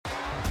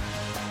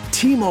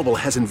T-Mobile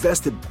has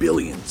invested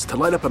billions to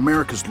light up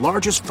America's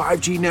largest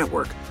 5G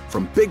network,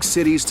 from big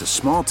cities to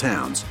small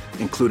towns,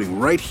 including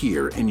right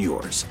here in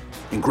yours.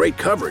 And great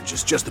coverage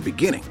is just the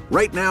beginning.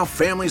 Right now,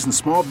 families and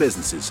small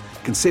businesses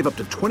can save up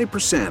to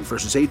 20%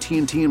 versus AT&T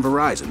and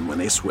Verizon when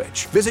they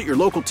switch. Visit your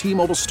local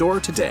T-Mobile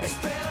store today.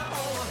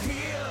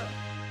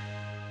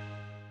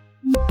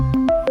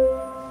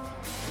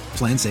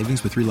 Plan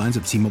savings with 3 lines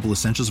of T-Mobile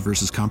Essentials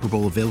versus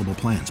comparable available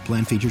plans.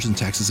 Plan features and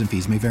taxes and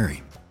fees may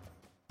vary.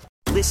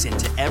 Listen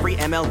to every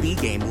MLB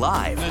game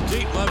live. In the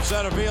deep left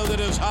center field, it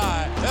is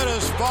high, it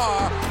is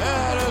far,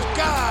 it is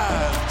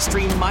gone.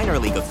 Stream minor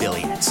league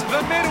affiliates.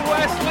 The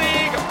Midwest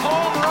League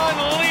home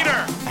run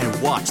leader.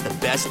 And watch the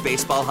best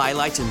baseball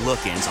highlights and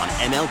look-ins on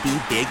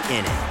MLB Big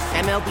Inning.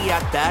 MLB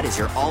At Bat is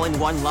your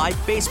all-in-one live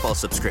baseball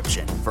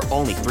subscription for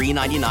only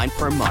 $3.99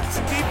 per month.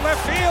 Deep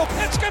left field,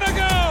 it's gonna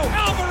go.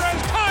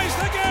 Alvarez ties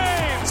the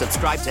game.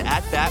 Subscribe to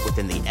At Bat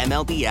within the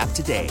MLB app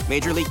today.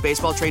 Major League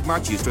Baseball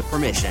trademarks used with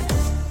permission.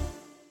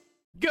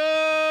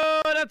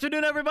 Good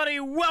afternoon, everybody.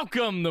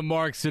 Welcome to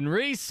Marks and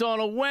Reese on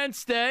a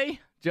Wednesday.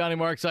 Johnny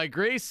Marks, Ike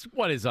Reese.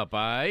 What is up,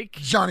 Ike?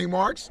 Johnny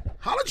Marks,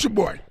 holla at your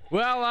boy.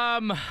 Well,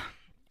 I'm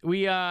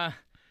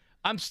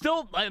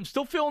still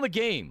feeling the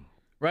game,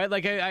 right?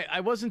 Like I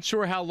wasn't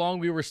sure how long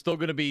we were still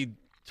going to be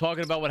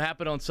talking about what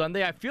happened on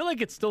Sunday. I feel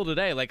like it's still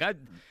today. Like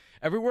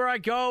everywhere I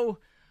go,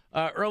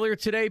 earlier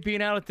today,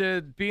 being at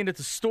the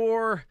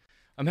store,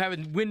 I'm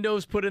having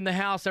windows put in the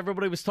house.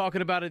 Everybody was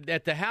talking about it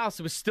at the house.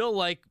 It was still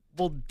like,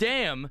 well,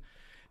 damn,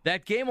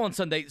 that game on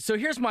Sunday. So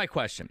here's my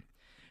question.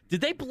 Did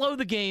they blow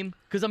the game?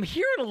 Because I'm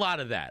hearing a lot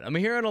of that. I'm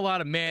hearing a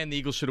lot of, man, the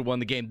Eagles should have won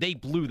the game. They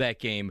blew that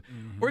game.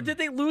 Mm-hmm. Or did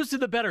they lose to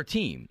the better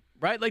team?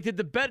 Right? Like,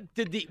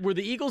 were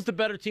the Eagles the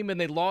better team and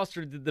they lost,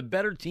 or did the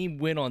better team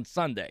win on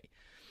Sunday?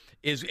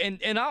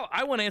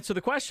 I want to answer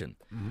the question.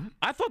 Mm-hmm.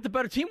 I thought the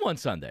better team won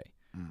Sunday.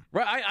 Mm.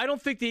 Right? I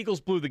don't think the Eagles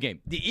blew the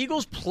game. The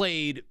Eagles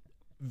played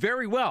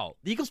very well.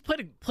 The Eagles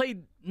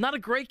played not a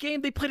great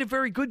game. They played a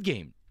very good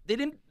game. They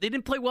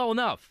didn't play well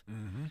enough.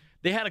 Mm-hmm.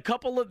 They had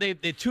they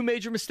had 2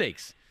 major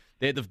mistakes.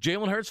 They had the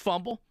Jalen Hurts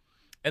fumble,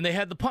 and they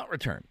had the punt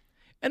return.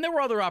 And there were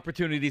other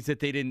opportunities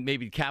that they didn't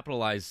maybe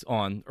capitalize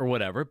on or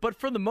whatever. But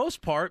for the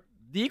most part,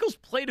 the Eagles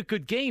played a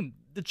good game.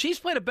 The Chiefs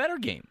played a better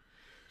game.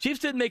 Chiefs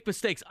didn't make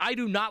mistakes. I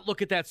do not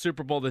look at that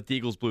Super Bowl that the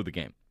Eagles blew the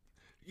game.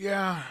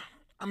 Yeah,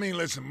 I mean,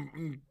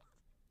 listen,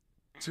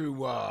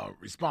 to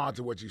respond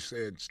to what you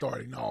said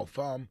starting off,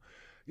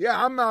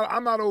 yeah, I'm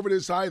not over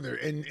this either,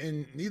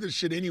 and neither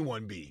should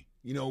anyone be.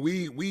 You know,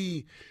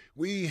 we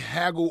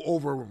haggle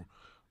over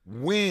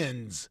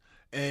wins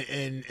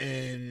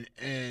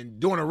and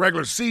during a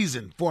regular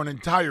season for an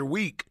entire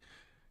week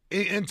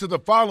into the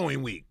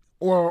following week,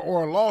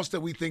 or a loss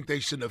that we think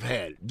they shouldn't have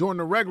had during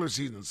the regular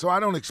season. So I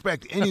don't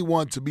expect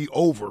anyone to be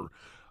over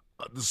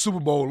the Super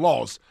Bowl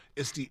loss.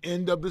 It's the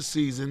end of the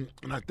season,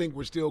 and I think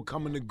we're still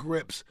coming to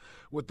grips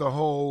with the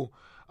whole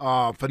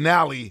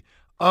finale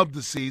of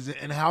the season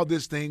and how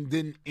this thing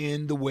didn't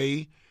end the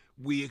way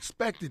we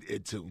expected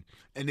it to.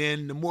 And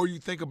then the more you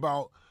think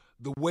about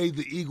the way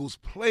the Eagles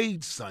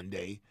played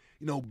Sunday,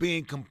 you know,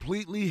 being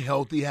completely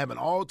healthy, having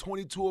all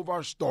 22 of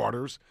our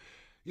starters,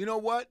 you know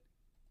what?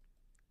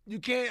 I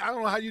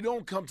don't know how you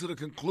don't come to the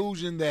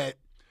conclusion that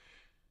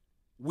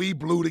we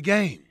blew the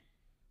game.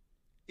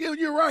 Yeah,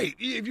 you're right.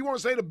 If you want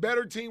to say the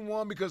better team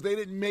won because they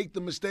didn't make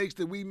the mistakes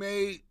that we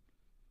made,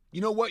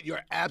 you know what?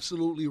 You're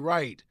absolutely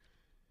right.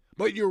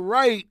 But you're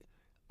right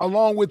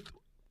along with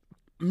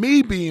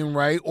me being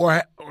right,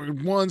 or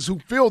ones who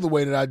feel the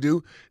way that I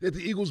do, that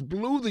the Eagles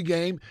blew the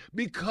game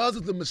because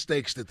of the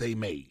mistakes that they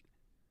made.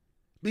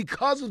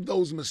 Because of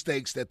those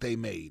mistakes that they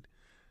made.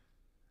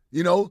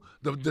 You know,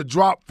 the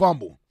drop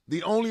fumble,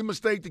 the only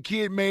mistake the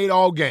kid made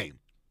all game.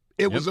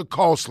 It was a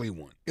costly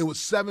one. It was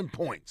 7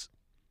 points.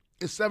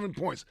 It's 7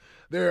 points.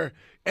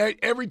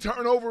 Every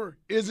turnover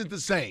isn't the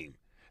same.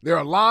 There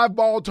are live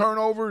ball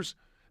turnovers.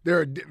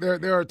 There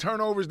are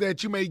turnovers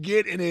that you may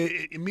get and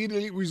it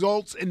immediately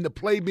results in the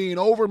play being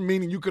over,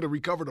 meaning you could have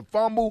recovered a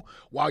fumble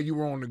while you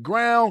were on the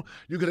ground.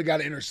 You could have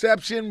got an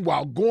interception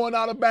while going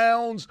out of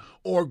bounds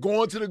or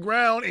going to the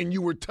ground and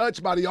you were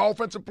touched by the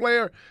offensive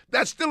player.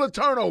 That's still a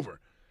turnover.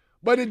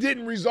 But it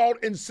didn't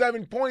result in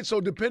 7 points, so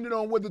depending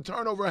on where the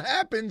turnover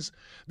happens,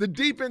 the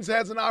defense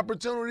has an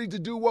opportunity to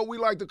do what we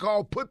like to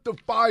call put the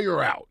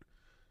fire out.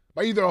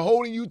 By either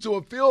holding you to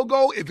a field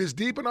goal if it's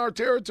deep in our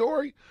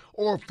territory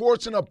or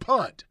forcing a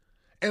punt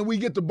and we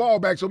get the ball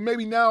back. So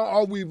maybe now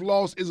all we've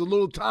lost is a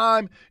little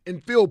time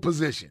in field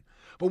position.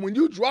 But when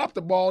you drop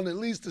the ball and it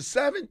leads to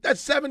 7,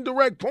 that's 7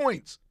 direct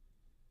points.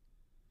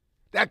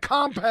 That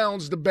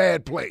compounds the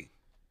bad play.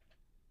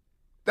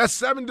 That's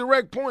 7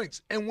 direct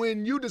points. And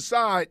when you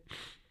decide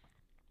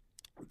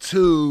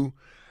to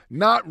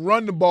not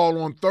run the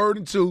ball on 3rd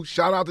and 2.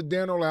 Shout out to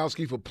Dan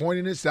Orlowski for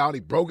pointing this out. He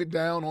broke it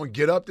down on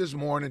Get Up this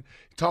morning.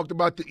 He talked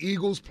about the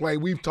Eagles play.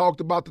 We've talked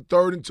about the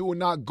 3rd and 2 and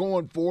not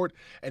going for it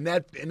and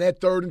that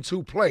 3rd and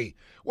 2 play.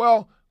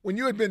 Well, when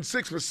you had been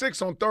 6 for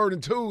 6 on 3rd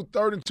and 2,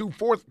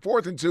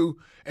 4th and 2,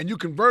 and you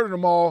converted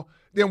them all,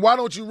 then why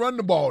don't you run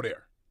the ball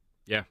there?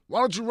 Yeah. Why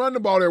don't you run the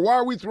ball there? Why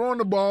are we throwing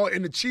the ball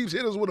and the Chiefs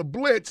hit us with a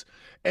blitz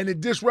and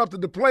it disrupted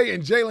the play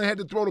and Jalen had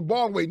to throw the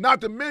ball away? Not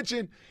to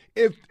mention,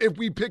 if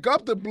we pick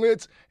up the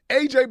blitz,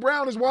 A.J.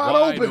 Brown is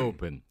wide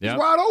open. Yep. He's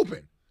wide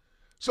open.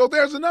 So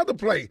there's another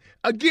play.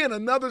 Again,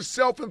 another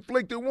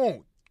self-inflicted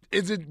wound.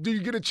 Do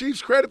you get a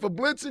Chiefs credit for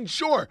blitzing?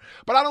 Sure.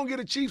 But I don't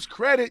get a Chiefs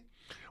credit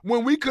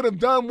when we could have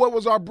done what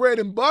was our bread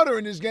and butter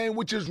in this game,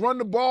 which is run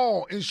the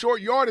ball in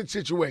short yardage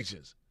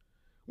situations.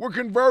 We're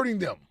converting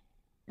them.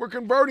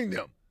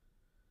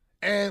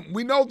 And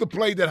we know the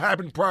play that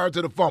happened prior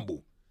to the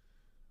fumble.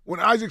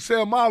 When Isaac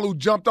Seumalo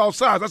jumped off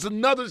sides, that's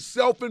another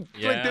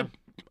self-inflicted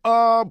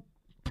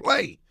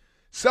play.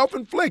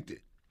 Self-inflicted.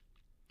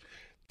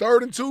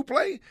 3rd and 2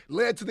 play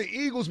led to the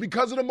Eagles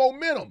because of the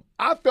momentum.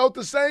 I felt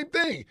the same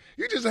thing.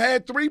 You just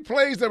had 3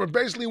 plays that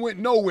basically went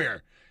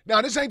nowhere.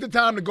 Now, this ain't the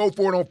time to go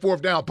for it on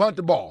 4th down, punt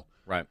the ball.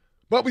 Right.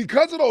 But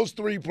because of those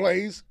 3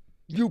 plays,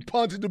 you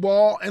punted the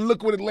ball, and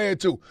look what it led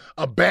to.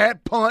 A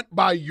bad punt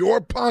by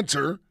your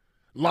punter,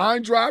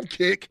 line drive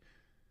kick,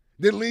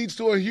 that leads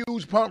to a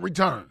huge punt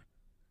return.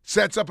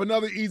 Sets up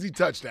another easy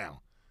touchdown.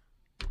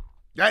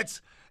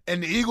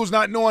 And the Eagles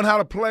not knowing how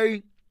to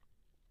play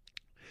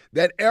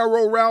that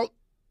arrow route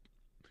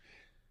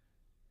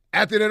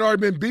after they'd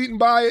already been beaten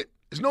by it,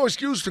 there's no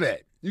excuse for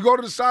that. You go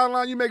to the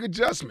sideline, you make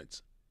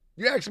adjustments.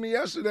 You asked me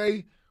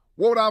yesterday,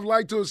 what would I have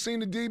liked to have seen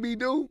the DB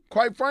do?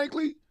 Quite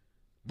frankly,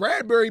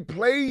 Bradbury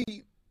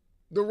played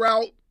the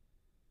route,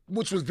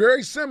 which was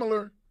very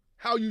similar,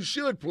 how you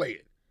should play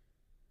it.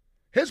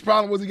 His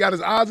problem was he got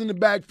his eyes in the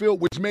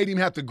backfield, which made him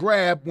have to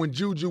grab when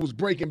Juju was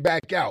breaking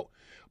back out.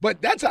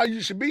 But that's how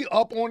you should be,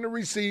 up on the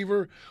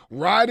receiver,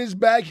 ride his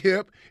back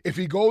hip. If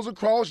he goes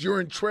across,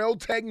 you're in trail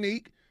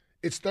technique.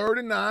 It's 3rd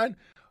and 9.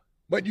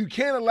 But you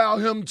can't allow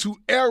him to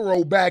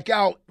arrow back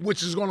out,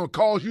 which is going to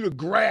cause you to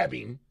grab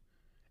him.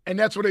 And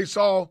that's where they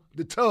saw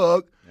the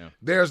tug. Yeah.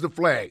 There's the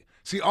flag.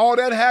 See, all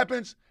that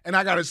happens, and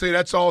I got to say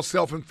that's all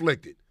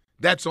self-inflicted.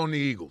 That's on the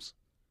Eagles.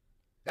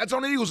 That's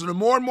on the Eagles. And the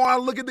more and more I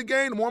look at the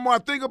game, the more and more I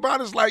think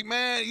about it, it's like,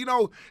 man,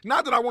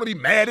 not that I want to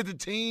be mad at the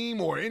team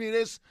or any of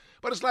this,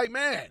 but it's like,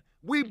 man,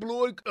 we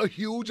blew a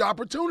huge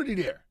opportunity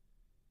there.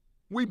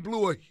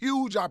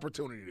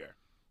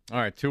 All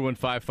right,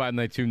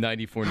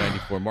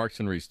 215-592-9494. Marks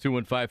and Reese,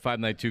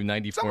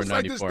 215-592-9494. It's almost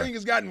like this thing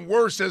has gotten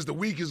worse as the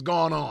week has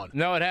gone on.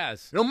 No, it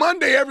has.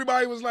 Monday,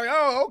 everybody was like,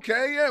 oh,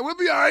 okay, yeah, we'll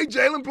be all right.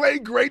 Jalen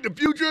played great. The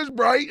future is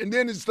bright. And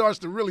then it starts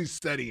to really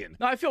set in.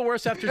 No, I feel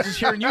worse after just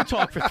hearing you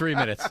talk for 3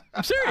 minutes.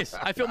 I'm serious.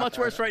 I feel much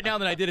worse right now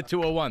than I did at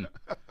 2:01.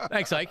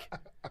 Thanks, Ike.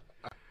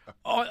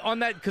 On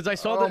that, because I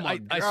saw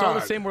I saw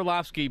the same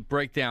Orlovsky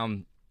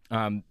breakdown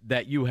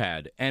that you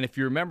had. And if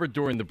you remember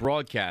during the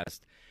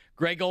broadcast,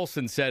 Greg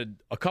Olsen said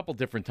a couple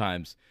different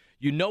times,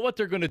 you know what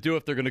they're going to do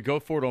if they're going to go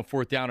for it on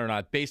 4th down or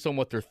not based on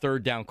what their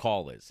 3rd down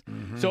call is.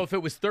 Mm-hmm. So if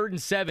it was 3rd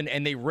and 7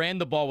 and they ran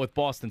the ball with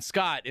Boston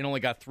Scott and only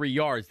got 3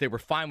 yards, they were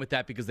fine with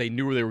that because they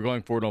knew they were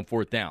going for it on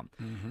 4th down.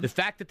 Mm-hmm. The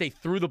fact that they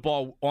threw the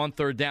ball on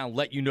 3rd down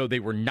let you know they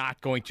were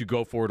not going to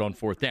go for it on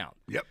 4th down.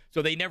 Yep.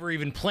 So they never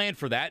even planned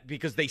for that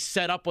because they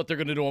set up what they're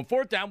going to do on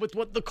 4th down with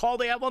what the call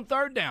they have on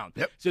 3rd down.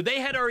 Yep. So they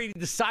had already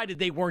decided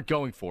they weren't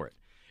going for it.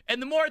 And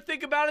the more I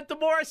think about it, the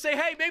more I say,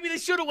 hey, maybe they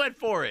should have went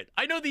for it.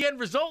 I know the end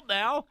result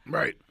now.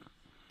 Right.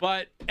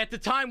 But at the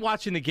time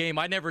watching the game,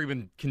 I never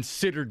even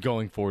considered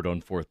going for it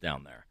on 4th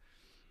down there.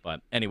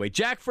 But anyway,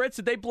 Jack Fritz,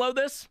 did they blow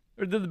this?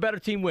 Or did the better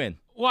team win?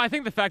 Well, I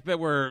think the fact that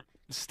we're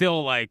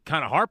still,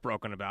 kind of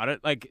heartbroken about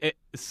it, it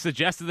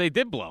suggested they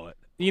did blow it.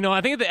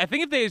 I think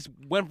if they just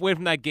went away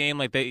from that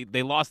game,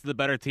 they lost to the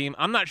better team,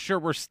 I'm not sure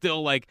we're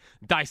still,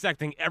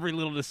 dissecting every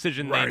little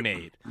decision they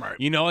made. Right.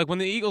 When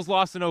the Eagles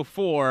lost in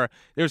 2004,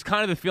 there's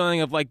kind of the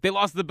feeling of, they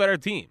lost to the better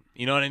team.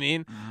 You know what I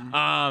mean?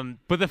 Mm-hmm.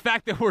 But the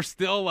fact that we're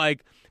still,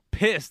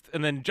 pissed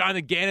and then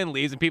Jonathan Gannon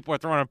leaves and people are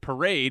throwing a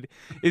parade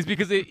is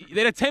because they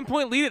had a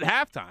 10-point lead at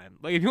halftime.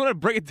 If you want to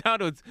break it down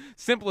to its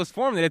simplest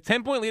form, they had a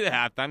 10-point lead at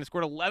halftime. They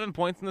scored 11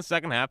 points in the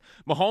second half.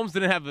 Mahomes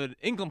didn't have an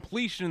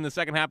incompletion in the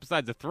second half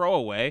besides a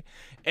throwaway.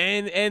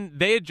 And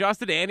they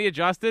adjusted, Andy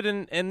adjusted,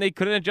 and they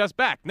couldn't adjust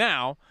back.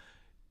 Now,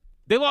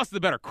 they lost to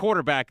the better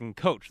quarterback and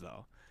coach,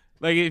 though.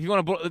 If you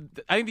want to,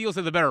 I think the Eagles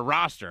have the better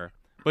roster,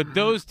 but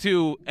those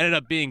two ended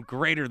up being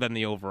greater than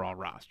the overall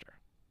roster.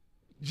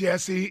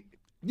 Jesse,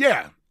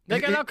 yeah. They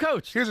got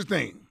out-coached. Here's the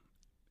thing.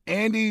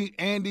 Andy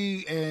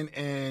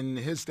and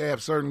his staff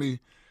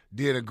certainly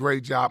did a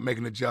great job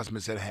making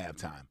adjustments at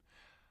halftime.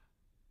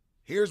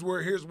 Here's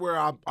where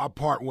I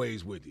part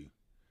ways with you.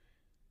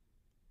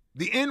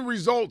 The end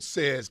result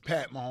says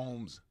Pat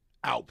Mahomes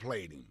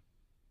outplayed him.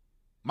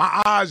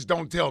 My eyes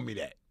don't tell me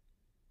that.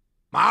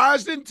 My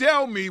eyes didn't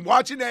tell me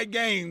watching that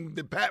game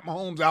that Pat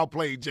Mahomes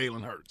outplayed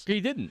Jalen Hurts.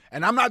 He didn't.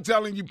 And I'm not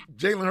telling you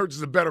Jalen Hurts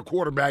is a better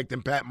quarterback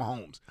than Pat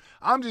Mahomes.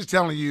 I'm just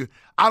telling you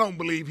I don't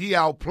believe he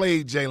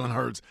outplayed Jalen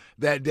Hurts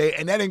that day,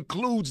 and that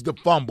includes the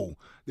fumble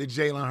that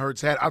Jalen Hurts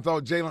had. I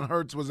thought Jalen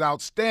Hurts was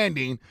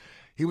outstanding.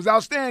 He was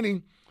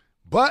outstanding,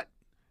 but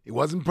he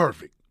wasn't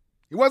perfect.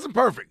 He wasn't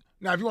perfect.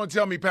 Now, if you want to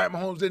tell me Pat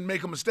Mahomes didn't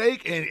make a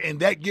mistake and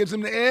that gives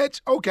him the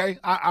edge, okay,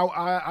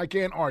 I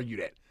can't argue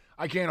that.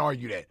 I can't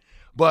argue that.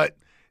 But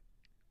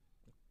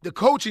the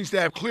coaching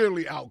staff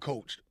clearly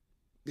outcoached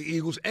the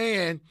Eagles,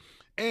 and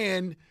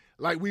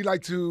like we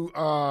like to,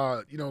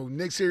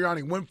 Nick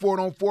Sirianni went for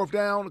it on fourth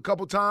down a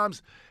couple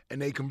times,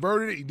 and they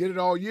converted it. He did it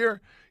all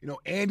year.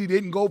 Andy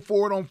didn't go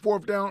for it on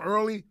fourth down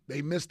early.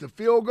 They missed the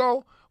field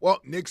goal. Well,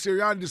 Nick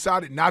Sirianni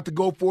decided not to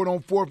go for it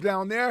on fourth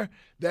down there.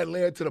 That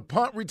led to the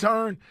punt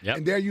return,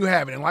 and there you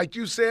have it. And like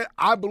you said,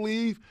 I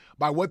believe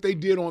by what they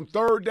did on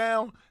third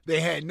down, they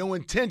had no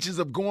intentions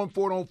of going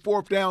for it on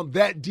fourth down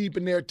that deep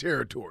in their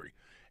territory.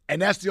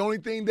 And that's the only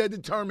thing that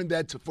determined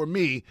that for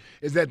me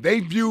is that they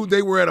viewed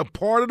they were at a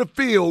part of the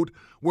field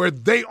where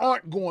they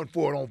aren't going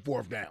for it on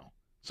fourth down.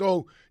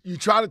 So you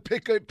try to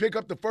pick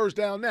up the first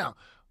down now.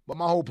 But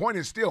my whole point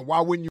is still,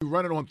 why wouldn't you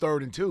run it on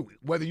 3rd and 2,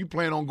 whether you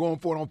plan on going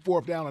for it on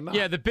fourth down or not?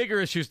 Yeah, the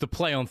bigger issue is to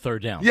play on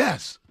third down.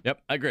 Yes.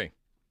 Yep, I agree.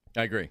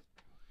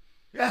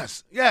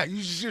 Yes. Yeah,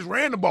 you just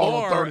ran the ball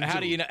on 3rd and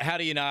 2. How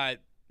do you not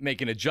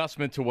make an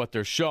adjustment to what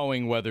they're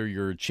showing, whether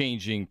you're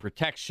changing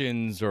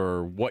protections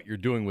or what you're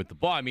doing with the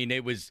ball? I mean,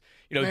 it was,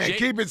 man,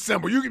 keep it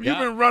simple. You've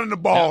been running the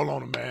ball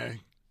on them, man.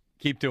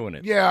 Keep doing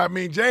it. Yeah, I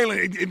mean,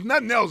 Jalen, if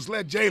nothing else,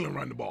 let Jalen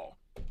run the ball.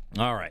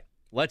 All right,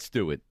 let's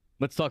do it.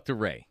 Let's talk to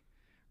Ray.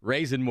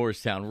 Ray's in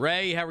Moorestown.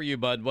 Ray, how are you,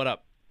 bud? What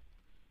up?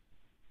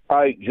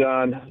 Hi,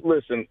 John.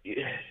 Listen,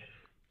 it's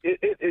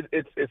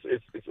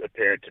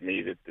apparent to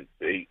me that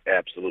they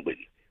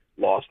absolutely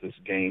lost this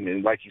game.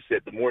 And like you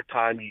said, the more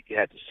time you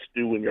had to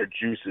stew in your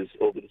juices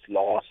over this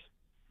loss,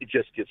 it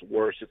just gets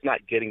worse. It's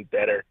not getting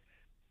better.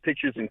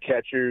 Pitchers and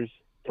catchers.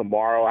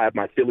 Tomorrow I have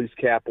my Phillies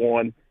cap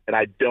on, and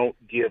I don't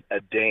give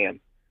a damn.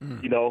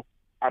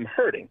 I'm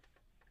hurting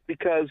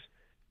because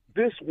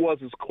this was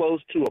as close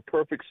to a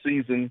perfect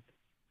season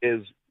as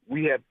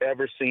we have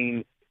ever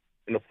seen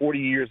in the 40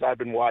 years I've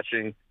been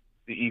watching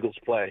the Eagles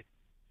play.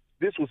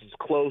 This was as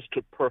close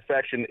to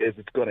perfection as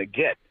it's going to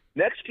get.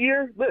 Next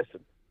year,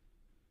 listen,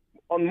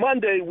 on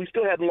Monday, we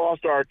still hadn't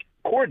lost our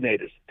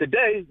coordinators.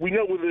 Today, we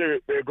know whether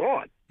they're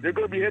gone. They're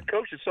going to be head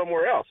coaches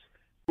somewhere else.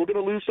 We're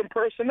going to lose some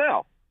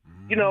personnel.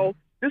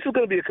 This is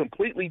going to be a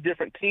completely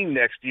different team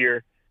next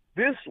year.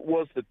 This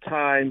was the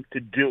time to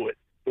do it.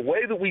 The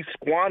way that we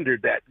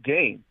squandered that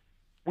game,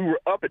 we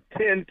were up at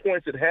 10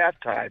 points at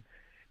halftime.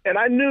 And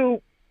I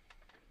knew,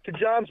 to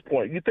John's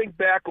point, you think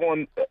back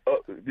on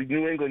the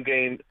New England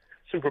game,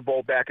 Super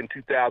Bowl back in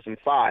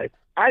 2005,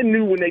 I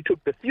knew when they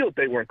took the field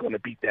they weren't going to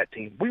beat that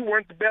team. We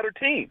weren't the better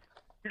team.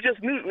 You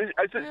just knew.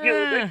 I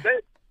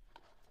said,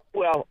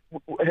 well,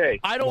 hey,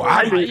 I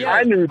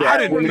knew that. I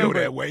didn't know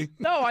that way.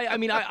 No, I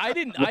mean, I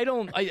didn't.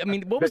 I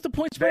mean, what was the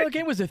point spread of the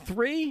game? Was it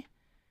 3?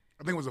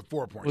 I think it was a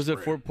 4-point spread. Was it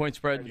a 4-point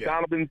spread? Yeah.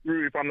 Donovan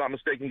threw, if I'm not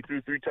mistaken, he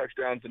threw 3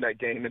 touchdowns in that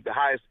game. At the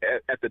highest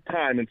at the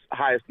time, it's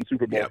highest in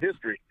Super Bowl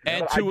history.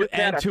 And two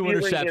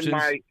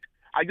interceptions.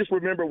 I just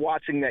remember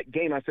watching that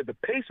game. I said the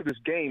pace of this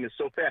game is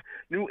so fast.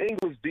 New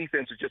England's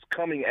defense is just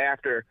coming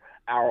after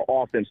our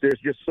offense. They're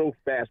just so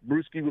fast.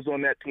 Bruschi was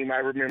on that team, I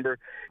remember.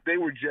 They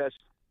were just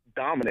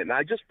dominant. And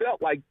I just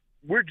felt like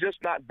we're just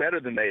not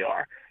better than they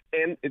are.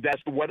 And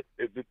that's what,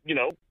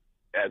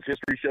 as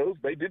history shows,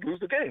 they did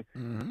lose the game.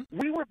 Mm-hmm.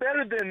 We were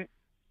better than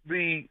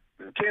the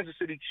Kansas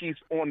City Chiefs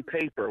on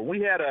paper. We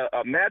had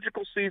a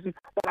magical season.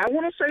 But I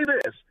want to say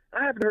this.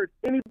 I haven't heard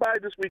anybody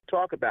this week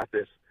talk about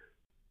this.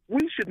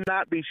 We should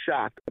not be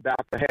shocked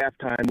about the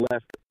halftime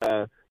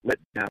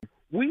letdown.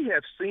 We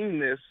have seen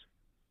this,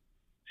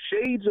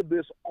 shades of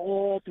this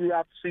all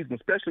throughout the season,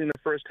 especially in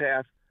the first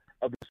half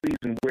of the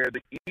season, where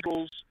the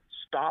Eagles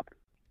stopped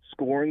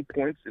scoring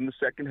points in the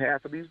second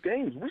half of these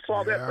games. We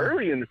saw that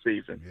early in the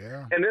season.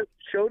 Yeah. And it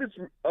showed its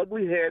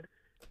ugly head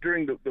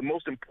during the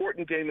most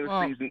important game of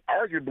the season.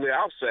 Arguably,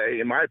 I'll say,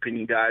 in my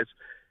opinion, guys,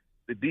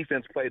 the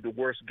defense played the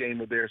worst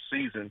game of their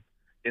season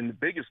in the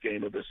biggest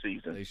game of the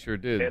season. They sure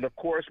did. And, of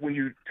course, when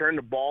you turn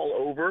the ball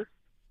over,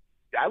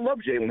 I love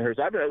Jalen Hurts.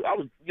 I'm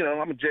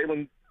a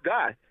Jalen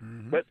guy.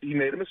 Mm-hmm. But he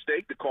made a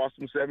mistake that cost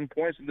him 7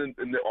 points, and then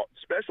the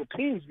special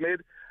teams made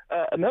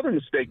another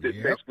mistake that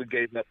basically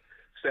gave up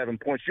 7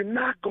 points. You're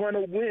not going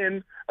to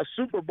win a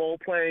Super Bowl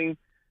playing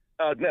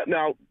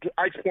now,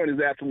 Ike's point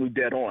is absolutely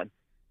dead on.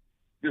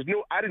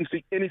 I didn't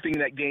see anything in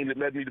that game that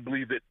led me to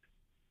believe that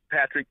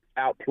Patrick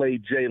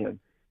outplayed Jalen.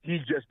 He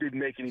just didn't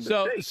make any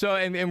mistakes. So,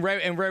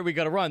 Ray, we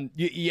got to run.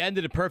 You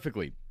ended it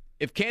perfectly.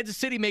 If Kansas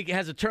City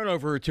has a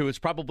turnover or two, it's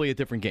probably a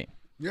different game.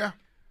 Yeah.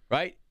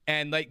 Right?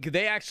 And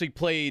they actually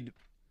played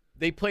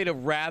a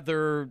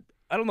rather,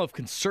 I don't know if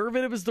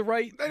conservative is the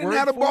right They didn't word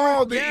have the for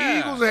ball. it. The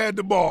Eagles had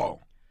the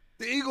ball.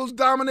 The Eagles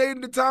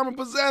dominated the time of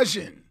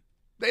possession.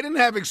 They didn't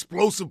have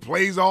explosive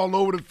plays all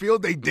over the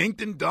field. They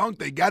dinked and dunked.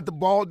 They got the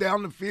ball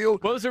down the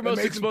field. What was their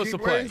most explosive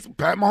play?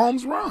 Pat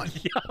Mahomes' run.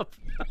 Yep.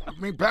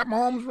 Pat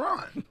Mahomes'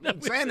 run. I've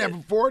been saying that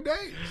for 4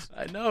 days.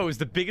 I know. It was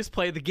the biggest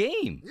play of the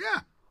game. Yeah.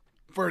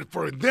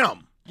 For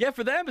them. Yeah,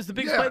 for them, it's the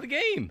biggest play of the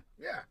game.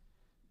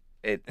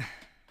 Yeah.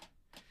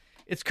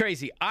 It's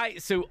crazy.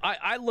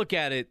 I look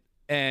at it,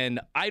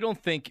 and I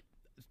don't think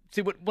 –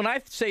 see, when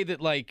I say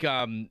that, like,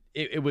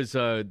 it was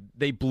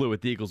they blew it,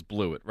 the Eagles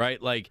blew it,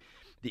 right? Like,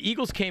 the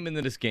Eagles came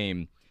into this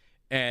game,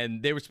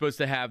 and they were supposed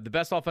to have the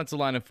best offensive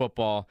line in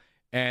football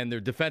And their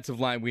defensive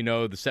line, we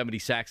know the 70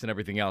 sacks and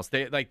everything else.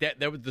 They like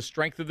that was the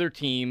strength of their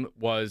team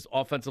was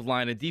offensive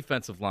line and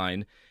defensive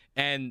line.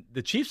 And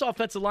the Chiefs'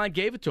 offensive line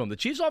gave it to them. The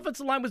Chiefs'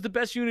 offensive line was the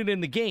best unit in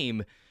the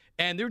game.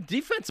 And their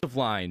defensive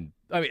line,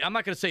 I mean, I'm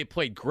not going to say it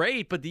played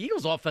great, but the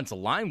Eagles' offensive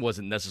line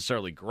wasn't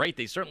necessarily great.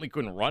 They certainly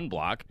couldn't run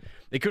block.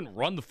 They couldn't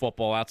run the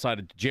football outside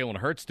of Jalen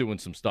Hurts doing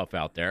some stuff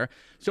out there.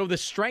 So the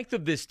strength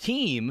of this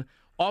team,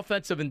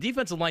 offensive and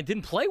defensive line,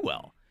 didn't play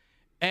well.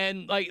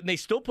 And they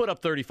still put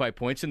up 35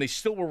 points, and they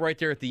still were right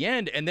there at the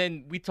end. And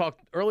then we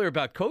talked earlier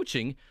about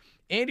coaching.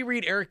 Andy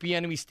Reid, Eric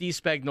Bieniemy, Steve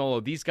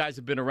Spagnuolo, these guys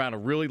have been around a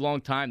really long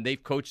time.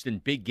 They've coached in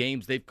big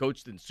games. They've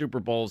coached in Super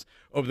Bowls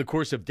over the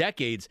course of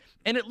decades.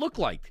 And it looked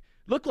like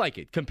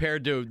it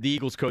compared to the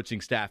Eagles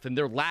coaching staff and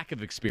their lack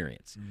of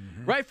experience.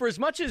 Right? For as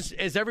much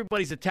as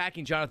everybody's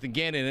attacking Jonathan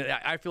Gannon, and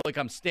I feel like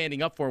I'm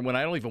standing up for him when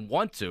I don't even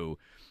want to,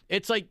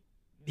 it's like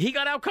he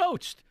got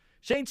outcoached.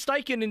 Shane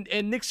Steichen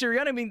and Nick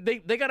Sirianni, I mean,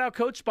 they got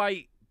outcoached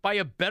by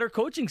a better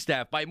coaching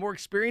staff, by a more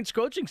experienced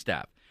coaching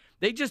staff.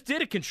 They just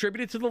did. It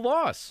contributed to the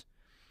loss.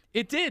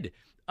 It did.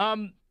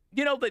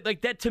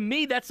 Like that, to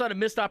me, that's not a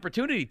missed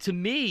opportunity. To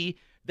me,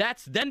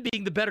 that's them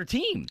being the better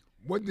team.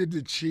 What did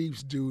the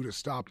Chiefs do to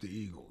stop the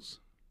Eagles?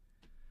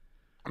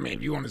 I mean,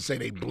 if you want to say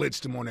they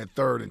blitzed them on that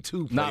 3rd and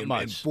 2 play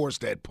and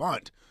forced that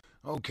punt,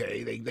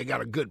 okay, they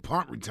got a good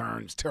punt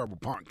return. It's terrible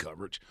punt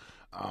coverage.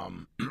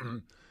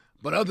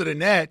 But other than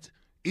that,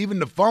 even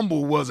the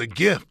fumble was a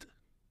gift.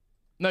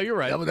 No, you're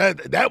right.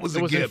 That was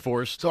a gift.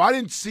 Forced. So I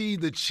didn't see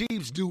the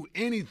Chiefs do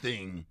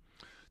anything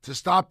to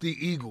stop the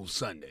Eagles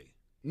Sunday.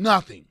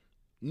 Nothing.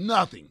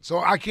 So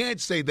I can't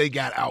say they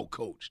got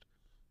outcoached.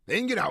 They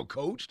didn't get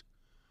outcoached.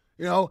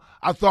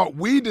 I thought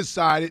we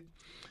decided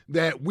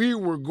that we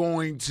were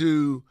going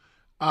to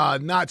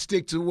not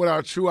stick to what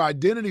our true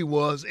identity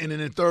was, and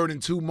in a 3rd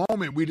and 2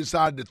 moment, we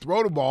decided to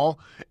throw the ball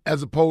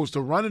as opposed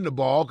to running the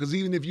ball, because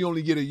even if you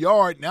only get a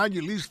yard, now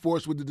you're at least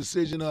forced with the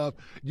decision of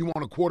you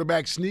want a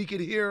quarterback sneak it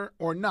here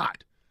or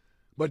not.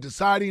 But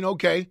deciding,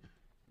 okay,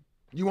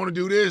 you want to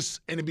do this,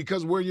 and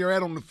because where you're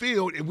at on the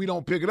field, if we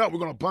don't pick it up, we're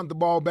going to punt the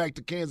ball back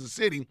to Kansas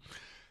City.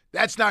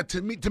 That's not,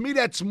 to me,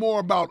 that's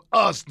more about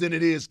us than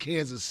it is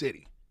Kansas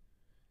City.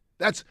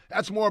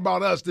 That's more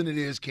about us than it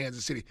is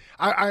Kansas City.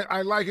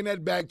 I liken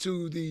that back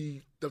to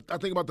I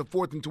think about the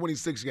 4th and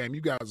 26 game. You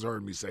guys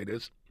heard me say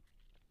this.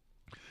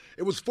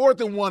 It was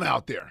 4th and 1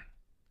 out there.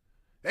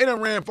 They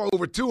done ran for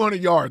over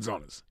 200 yards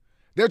on us.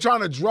 They're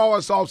trying to draw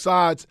us off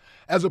sides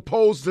as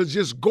opposed to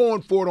just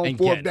going for it on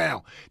 4th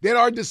down. They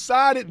already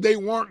decided they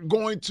weren't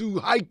going to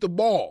hike the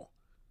ball,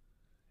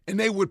 and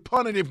they would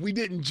punt it if we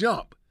didn't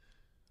jump.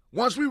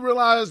 Once we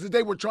realized that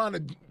they were trying to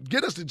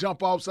get us to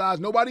jump off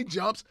sides, nobody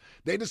jumps.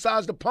 They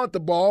decide to punt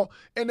the ball,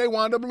 and they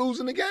wind up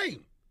losing the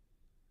game.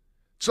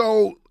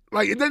 So,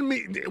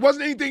 it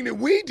wasn't anything that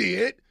we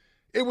did.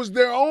 It was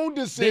their own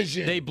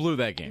decision. They blew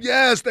that game.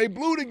 Yes, they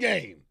blew the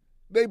game.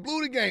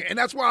 And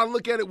that's why I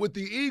look at it with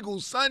the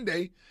Eagles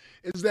Sunday,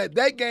 is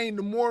that game,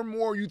 the more and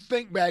more you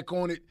think back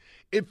on it,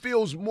 it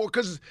feels more,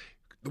 because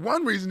the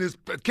one reason is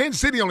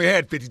Kansas City only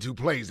had 52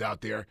 plays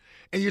out there,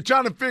 and you're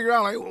trying to figure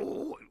out,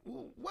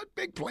 what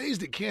big plays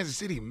did Kansas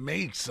City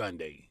make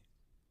Sunday?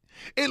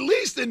 At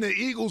least in the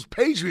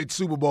Eagles-Patriots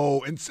Super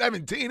Bowl in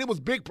 2017, it was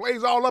big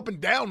plays all up and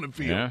down the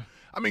field. Yeah.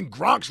 I mean,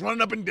 Gronk's running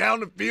up and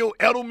down the field.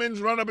 Edelman's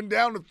running up and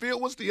down the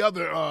field. What's the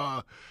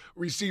other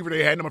receiver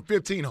they had, number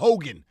 15,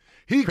 Hogan?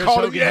 He Chris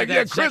called Hogan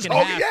it. Chris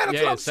Hogan. Half. Yeah,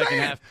 that's what I'm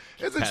saying.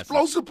 There's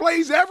explosive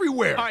plays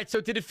everywhere. All right,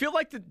 so did it feel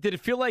like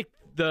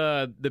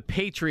the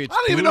Patriots? I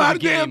don't even know how the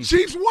game? damn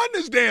Chiefs won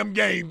this damn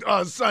game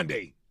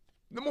Sunday.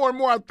 The more and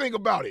more I think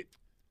about it,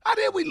 how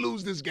did we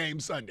lose this game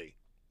Sunday?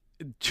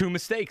 2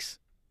 mistakes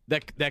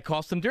that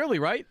cost them dearly,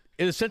 right?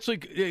 It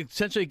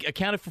essentially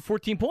accounted for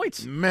 14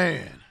 points.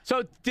 Man.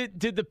 So did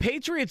the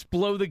Patriots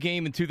blow the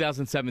game in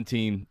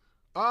 2017?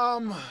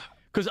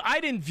 Because I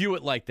didn't view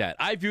it like that.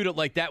 I viewed it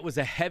like that was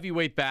a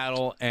heavyweight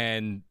battle,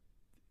 and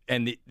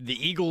the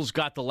Eagles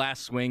got the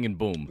last swing, and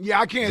boom.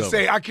 Yeah, I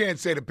can't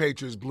say the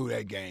Patriots blew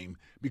that game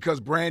because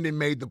Brandon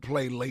made the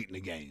play late in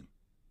the game.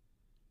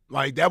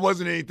 That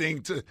wasn't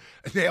anything to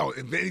 – if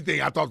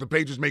anything, I thought the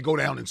Patriots may go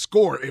down and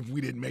score if we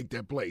didn't make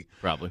that play.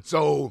 Probably.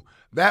 So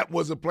that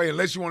was a play,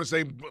 unless you want to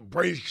say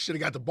Brady should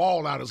have got the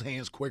ball out of his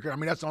hands quicker. I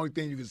mean, that's the only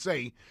thing you can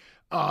say.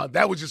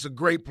 That was just a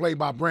great play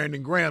by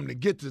Brandon Graham to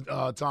get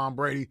to Tom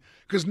Brady,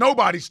 because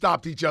nobody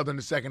stopped each other in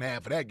the second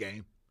half of that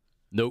game.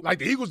 Nope.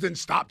 The Eagles didn't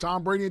stop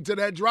Tom Brady until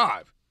that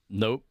drive.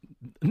 Nope.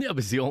 It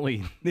was the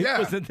only – yeah.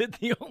 Wasn't it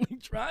the only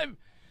drive?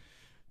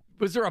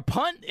 Was there a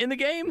punt in the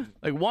game?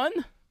 One?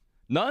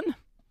 None?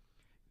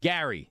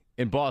 Gary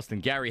in Boston.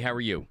 Gary, how are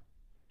you?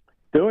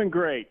 Doing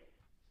great.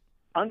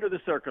 Under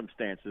the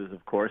circumstances,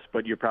 of course,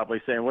 but you're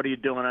probably saying, what are you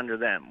doing under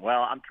them?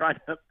 Well, I'm trying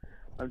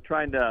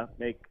to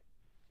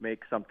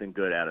make something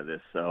good out of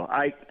this. So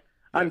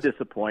I'm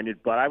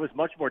disappointed, but I was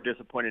much more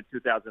disappointed in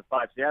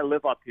 2005. See, I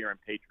live up here in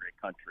Patriot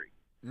country,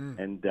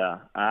 and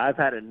I've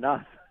had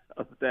enough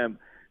of them.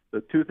 So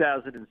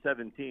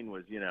 2017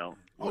 was,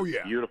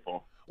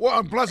 beautiful. Well,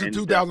 and plus in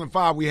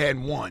 2005 we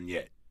hadn't won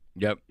yet.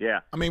 Yep.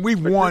 Yeah. I mean,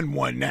 we've won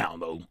one now,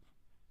 though.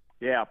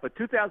 Yeah, but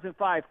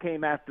 2005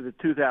 came after the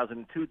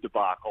 2002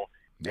 debacle.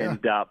 Yeah.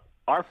 And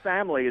our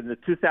family in the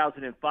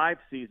 2005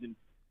 season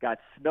got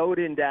snowed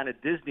in down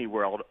at Disney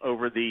World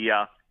over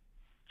the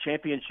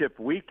championship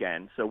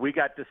weekend. So we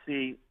got to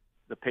see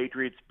the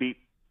Patriots beat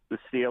the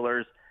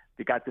Steelers.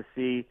 We got to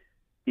see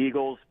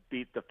Eagles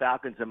beat the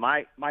Falcons. And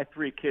my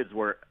three kids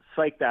were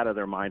psyched out of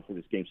their mind for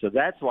this game. So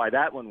that's why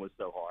that one was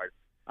so hard.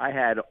 I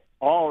had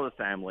all of the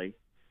family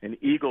in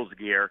Eagles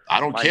gear. I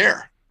don't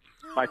care.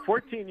 My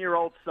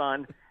 14-year-old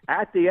son,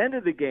 at the end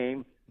of the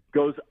game,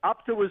 goes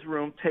up to his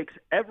room, takes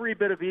every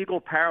bit of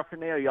Eagle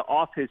paraphernalia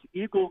off his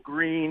Eagle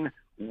green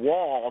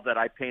wall that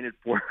I painted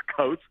for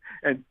Coach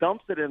and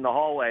dumps it in the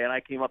hallway. And I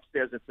came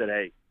upstairs and said,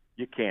 "Hey,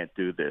 you can't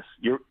do this.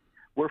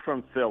 We're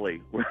from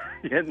Philly.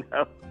 You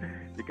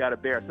got to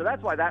bear." So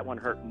that's why that one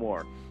hurt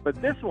more.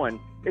 But this one,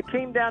 it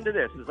came down to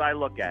this as I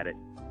look at it.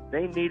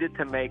 They needed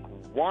to make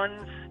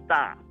one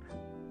stop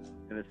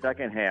in the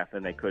second half,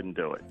 and they couldn't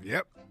do it.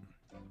 Yep.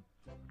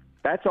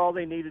 That's all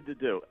they needed to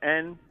do.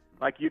 And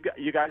like you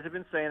guys have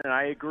been saying, and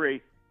I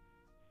agree,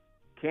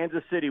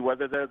 Kansas City,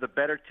 whether they're the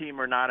better team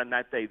or not on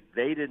that day,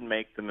 they didn't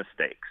make the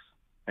mistakes.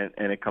 And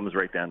it comes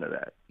right down to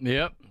that.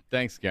 Yep.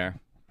 Thanks, Gar.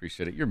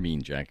 Appreciate it. You're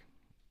mean, Jack.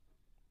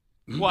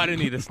 Well, I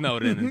didn't need to snow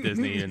it in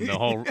Disney and the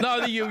whole.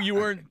 No, you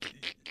weren't.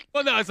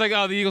 Well, no, it's like,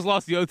 the Eagles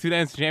lost the 0-2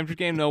 Dance Championship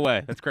game. No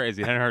way. That's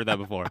crazy. I hadn't heard that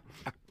before.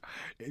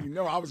 And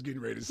I was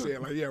getting ready to say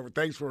it. Like, yeah, well,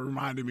 thanks for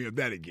reminding me of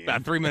that again.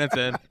 About 3 minutes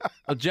in.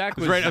 Well, Jack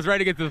I was ready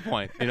to get to the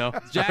point,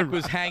 Jack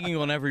was hanging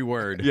on every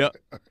word. Yep.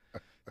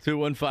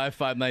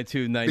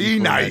 215-592-9494. Be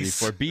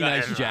nice. Be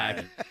nice,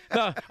 Jack.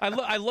 No,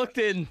 I looked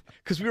in,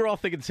 because we were all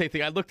thinking the same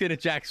thing. I looked in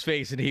at Jack's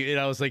face, and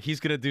I was like, he's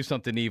going to do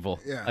something evil.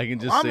 Yeah. I can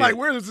just I'm see like, it.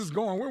 where is this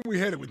going? Where are we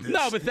headed with this?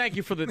 No, but thank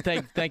you for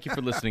thank you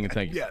for listening, and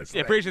thank you. Yes.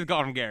 Yeah, appreciate the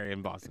call from Gary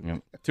in Boston. Yeah.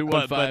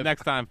 215. But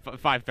next time,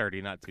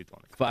 5:30, not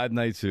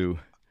 2:20.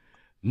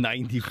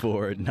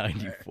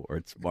 592-9494.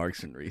 It's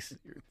Marks and Reese.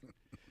 You're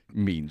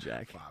mean,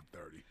 Jack.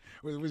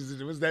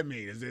 5:30. What's that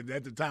mean? Is it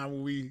at the time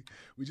when we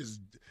just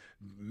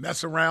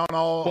mess around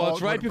all? Well, all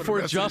it's right for the before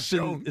rest of the Justin.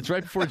 show? It's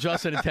right before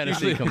Justin in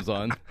Tennessee comes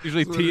on.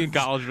 Usually T in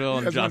Collegeville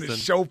and That's when Justin. the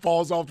show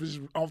falls off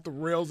the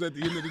rails at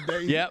the end of the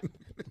day. Yep,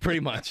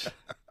 pretty much.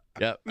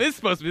 Yep.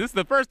 This is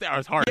the first hour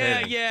is hard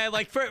hitting. Yeah.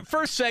 Like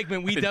first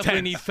segment, we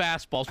definitely need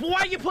fastballs. Well,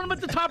 why you put them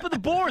at the top of the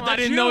board? I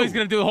didn't know he was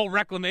going to do the whole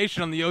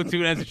reclamation on the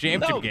 0-2 Dance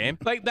Championship game.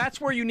 Like that's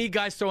where you need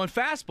guys throwing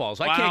fastballs.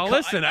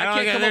 Listen,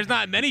 there's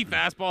not many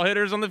fastball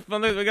hitters on the.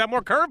 We got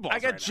more curveballs. I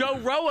got Joe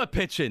Roa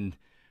pitching.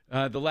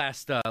 The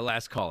last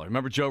caller.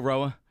 Remember Joe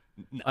Roa?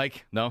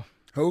 Ike? No.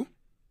 Who?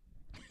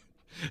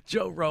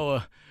 Joe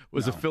Roa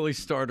was a Philly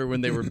starter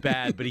when they were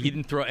bad, but he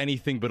didn't throw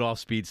anything but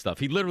off-speed stuff.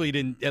 He literally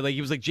didn't.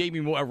 He was like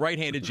Jamie Moore, a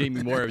right-handed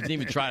Jamie Moore. He didn't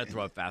even try to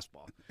throw a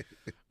fastball.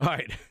 All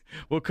right,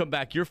 we'll come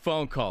back. Your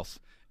phone calls.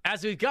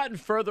 As we've gotten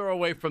further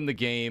away from the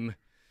game,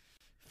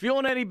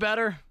 feeling any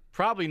better?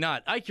 Probably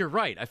not. Ike, you're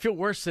right. I feel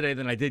worse today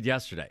than I did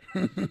yesterday.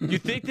 You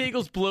think the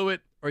Eagles blew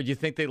it, or do you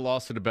think they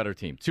lost to a better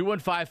team?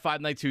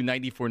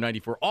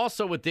 215-592-9494.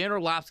 Also, what Dan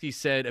Orlovsky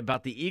said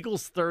about the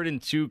Eagles' 3rd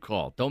and 2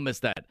 call. Don't miss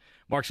that.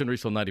 Marks and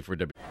Reese on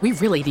 94W. We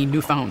really need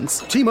new phones.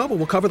 T-Mobile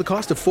will cover the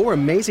cost of 4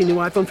 amazing new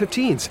iPhone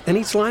 15s, and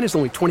each line is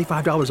only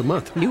 $25 a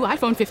month. New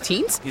iPhone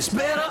 15s? It's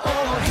better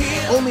over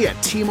here. Only at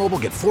T-Mobile,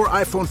 get 4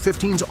 iPhone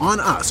 15s on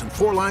us and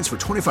 4 lines for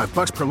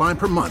 $25 per line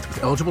per month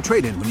with eligible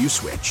trade-in when you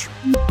switch.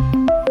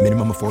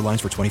 Minimum of 4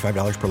 lines for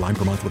 $25 per line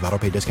per month with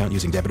autopay discount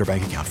using debit or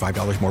bank account.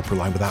 $5 more per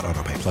line without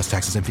autopay, plus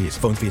taxes and fees.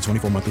 Phone fee at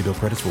 24 monthly bill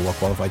credits for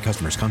well-qualified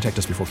customers. Contact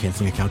us before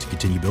canceling account to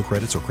continue bill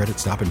credits or credit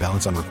stop and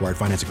balance on required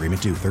finance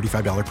agreement due.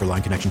 $35 per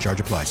line connection charge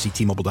applies. See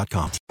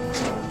T-Mobile.com.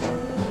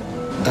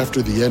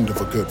 After the end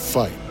of a good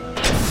fight,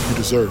 you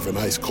deserve an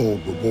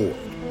ice-cold reward.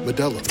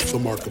 Modelo is the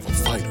mark of a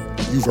fighter.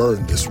 You've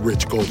earned this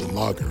rich golden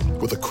lager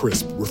with a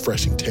crisp,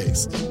 refreshing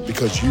taste.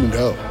 Because you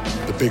know,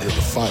 the bigger the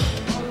fight,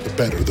 the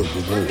better the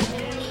reward.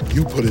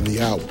 You put in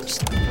the hours,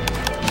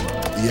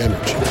 the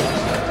energy,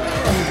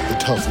 the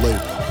tough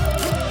labor.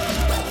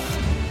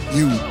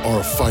 You are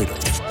a fighter,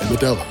 and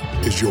Modelo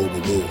is your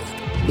reward.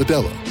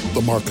 Modelo,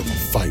 the mark of a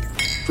fighter.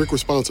 Drink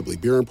responsibly.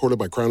 Beer imported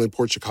by Crown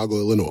Imports, Chicago,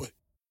 Illinois.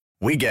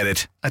 We get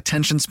it.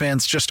 Attention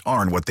spans just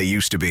aren't what they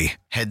used to be.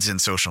 Heads in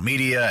social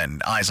media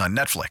and eyes on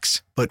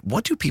Netflix. But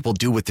what do people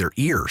do with their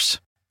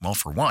ears? Well,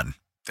 for one,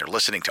 they're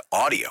listening to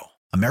audio.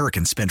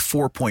 Americans spend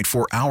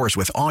 4.4 hours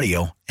with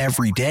audio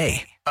every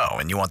day. Oh,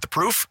 and you want the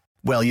proof?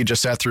 Well, you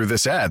just sat through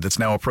this ad that's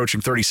now approaching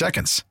 30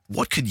 seconds.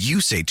 What could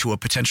you say to a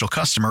potential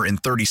customer in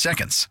 30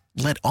 seconds?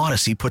 Let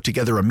Odyssey put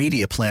together a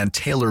media plan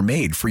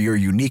tailor-made for your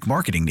unique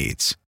marketing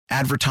needs.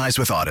 Advertise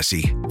with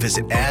Odyssey.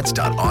 Visit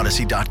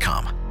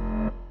ads.odyssey.com.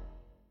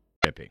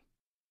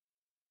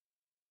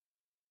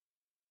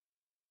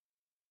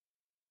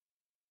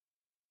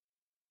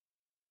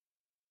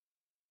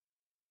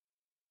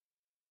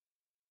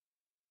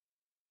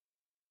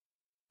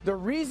 The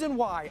reason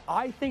why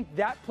I think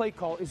that play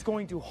call is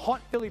going to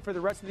haunt Philly for the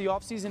rest of the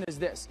offseason is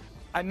this.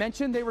 I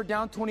mentioned they were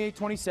down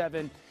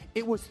 28-27.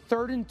 It was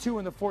 3rd and 2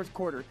 in the fourth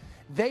quarter.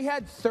 They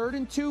had 3rd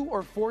and 2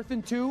 or 4th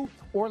and 2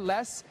 or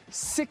less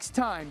 6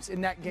 times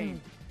in that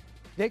game.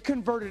 They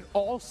converted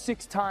all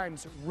 6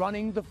 times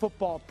running the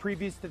football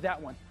previous to that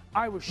one.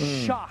 I was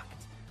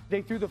shocked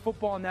they threw the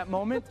football in that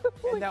moment,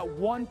 and that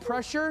one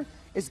pressure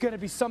is going to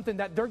be something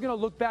that they're going to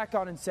look back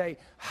on and say,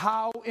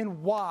 how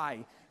and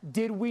why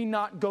did we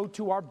not go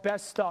to our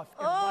best stuff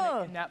and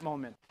run it in that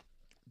moment?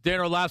 Dan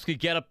Orlovsky,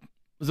 Get Up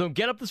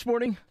this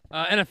morning?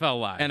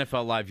 NFL Live.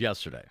 NFL Live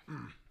yesterday.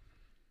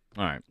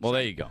 All right. Well,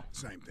 there you go.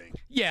 Same thing.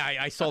 Yeah,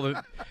 I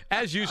saw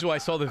as usual, I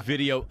saw the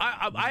video.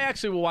 I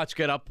actually will watch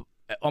Get Up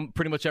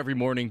pretty much every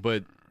morning,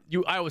 but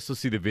I also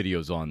see the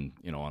videos on,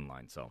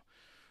 online. So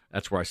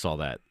that's where I saw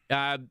that.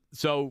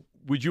 So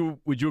would you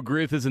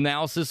agree with his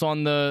analysis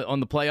on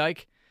the play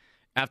hike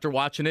after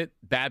watching it?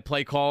 Bad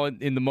play call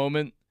in the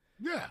moment?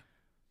 Yeah.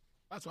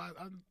 That's why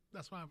I'm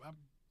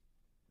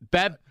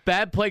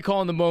bad play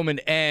call in the moment,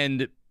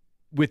 and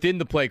within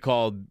the play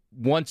call,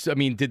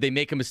 did they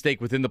make a mistake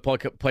within the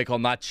play call,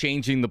 not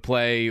changing the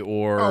play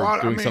or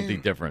doing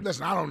something different?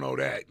 Listen, I don't know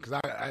that because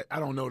I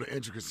don't know the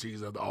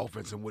intricacies of the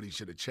offense and what he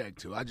should have checked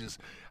to. I just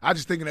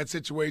think in that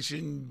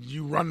situation,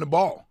 you run the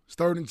ball. It's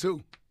 3rd and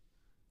 2.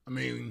 I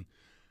didn't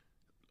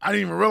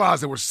even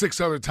realize there were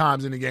 6 other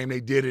times in the game they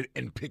did it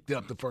and picked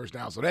up the first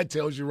down. So that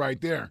tells you right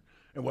there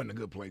it wasn't a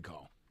good play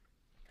call.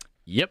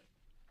 Yep.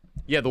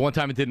 Yeah, the one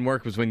time it didn't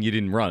work was when you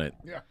didn't run it.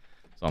 Yeah.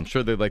 So I'm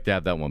sure they'd like to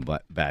have that one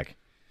back.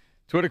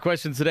 Twitter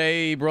question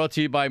today brought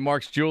to you by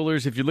Mark's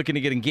Jewelers. If you're looking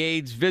to get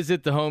engaged,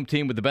 visit the home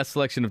team with the best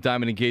selection of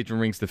diamond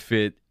engagement rings to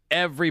fit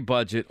every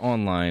budget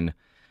online.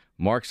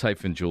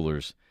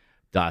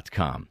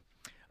 Marks-Jewelers.com.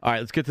 All right,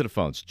 let's get to the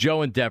phones.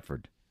 Joe in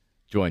Deptford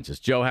joins us.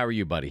 Joe, how are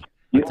you, buddy?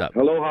 What's up?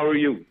 Hello, how are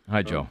you?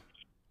 Hi, Joe.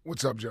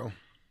 What's up, Joe?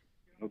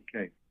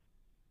 Okay.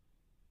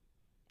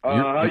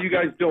 How you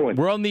guys doing?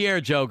 We're on the air,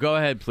 Joe. Go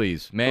ahead,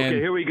 please. Man. Okay,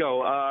 here we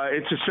go.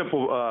 It's a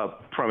simple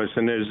premise,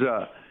 and there's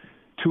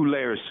 2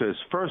 layers to this.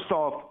 First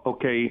off,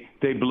 okay,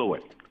 they blew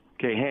it.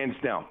 Okay, hands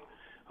down.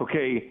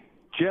 Okay,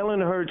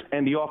 Jalen Hurts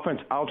and the offense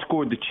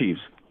outscored the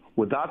Chiefs.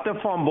 Without the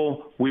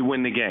fumble, we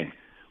win the game.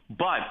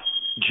 But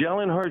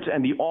Jalen Hurts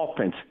and the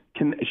offense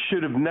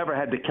should have never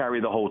had to carry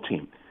the whole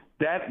team.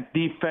 That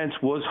defense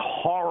was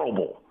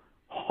horrible.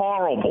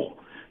 Horrible.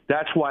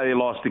 That's why they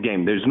lost the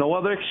game. There's no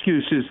other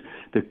excuses.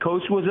 The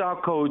coach was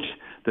outcoached.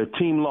 The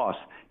team lost.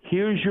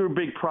 Here's your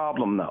big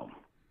problem, though.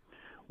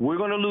 We're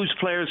going to lose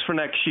players for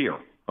next year,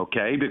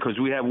 okay, because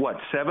we have,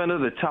 7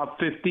 of the top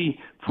 50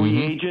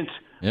 free agents?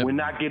 Yep. We're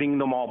not getting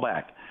them all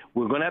back.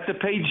 We're going to have to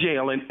pay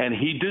Jalen, and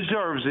he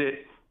deserves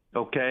it,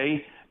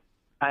 okay,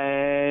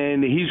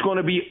 and he's going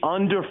to be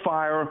under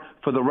fire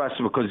for the rest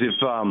of it because if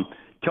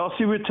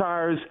Kelsey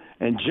retires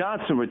and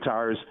Johnson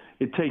retires,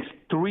 it takes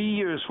 3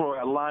 years for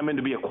a lineman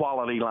to be a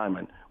quality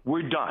lineman.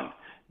 We're done.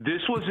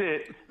 This was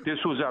it.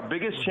 This was our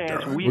biggest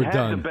chance. We're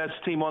done. The best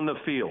team on the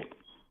field.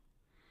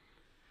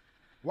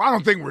 Well, I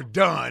don't think we're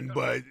done,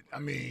 but,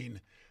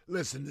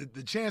 listen,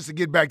 the chance to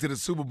get back to the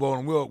Super Bowl,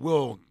 and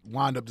we'll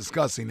wind up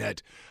discussing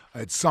that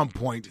at some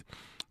point,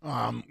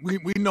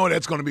 we know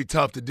that's going to be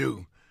tough to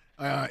do,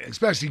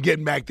 especially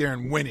getting back there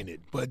and winning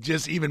it. But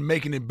just even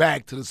making it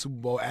back to the Super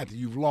Bowl after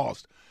you've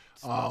lost.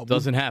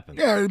 Doesn't happen.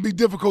 Yeah, it'd be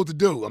difficult to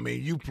do.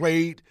 You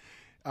played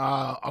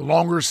a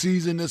longer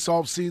season this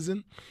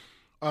offseason.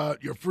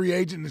 You're a free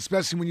agent,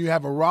 especially when you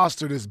have a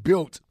roster that's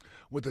built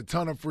with a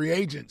ton of free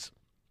agents.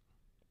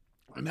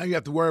 And now you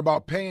have to worry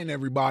about paying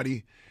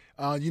everybody.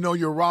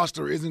 Your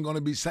roster isn't going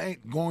to be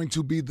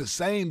the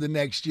same the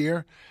next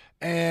year.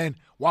 And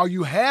while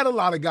you had a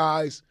lot of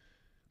guys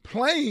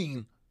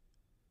playing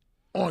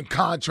on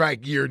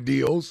contract year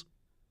deals,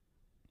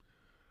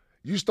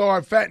 you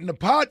start fattening the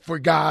pot for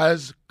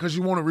guys because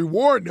you want to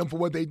reward them for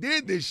what they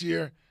did this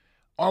year.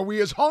 Are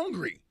we as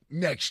hungry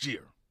next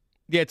year?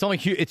 Yeah,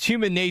 it's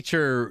human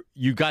nature.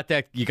 You got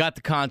the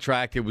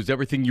contract. It was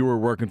everything you were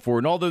working for.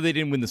 And although they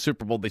didn't win the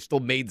Super Bowl, they still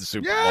made the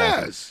Super Bowl.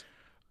 Yes.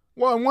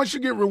 Well, and once you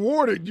get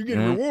rewarded, you get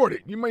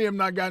rewarded. You may have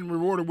not gotten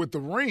rewarded with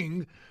the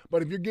ring,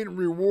 but if you're getting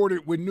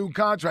rewarded with new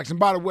contracts, and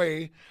by the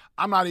way,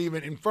 I'm not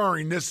even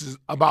inferring this is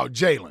about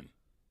Jalen.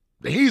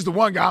 He's the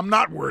one guy I'm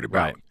not worried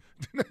about.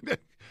 Right.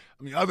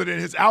 Other than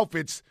his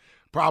outfits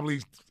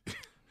probably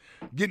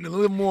getting a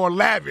little more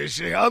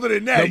lavish. Other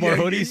than that, no more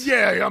hoodies?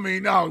 Yeah,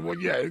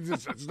 I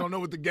just don't know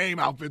what the game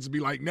outfits will be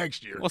like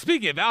next year. Well,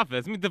 speaking of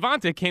outfits,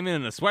 Devontae came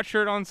in a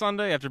sweatshirt on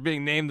Sunday after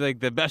being named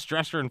the best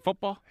dresser in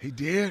football. He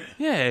did?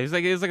 Yeah, it was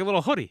like a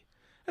little hoodie.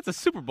 That's a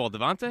Super Bowl,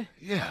 Devontae.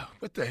 Yeah,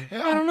 what the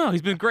hell? I don't know.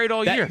 He's been great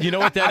all year. You know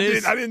what that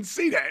is? I didn't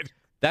see that.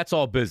 That's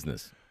all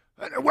business.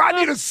 Well, I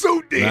need a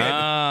suit then.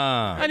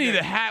 I need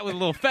a hat with a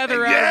little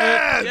feather out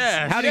of it.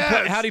 Yeah.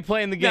 How'd he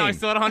play in the game? No, he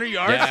still had 100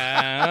 yards.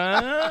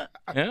 Yeah.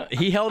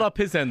 He held up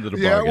his end of the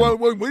bargain. Yeah,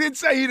 well, we didn't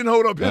say he didn't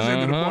hold up his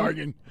end of the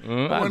bargain.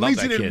 Well, at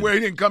least he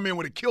didn't come in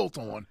with a kilt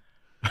on.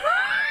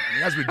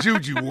 That's what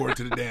Juju wore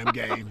to the damn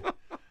game.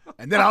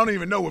 And then I don't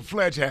even know what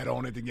Fletch had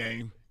on at the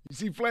game. You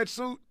see Fletch's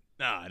suit?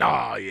 No.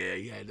 Oh, yeah,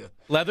 he had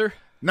leather?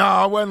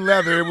 No, it wasn't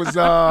leather.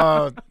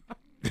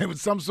 It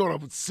was some sort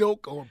of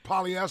silk or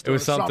polyester or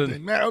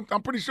something. Man,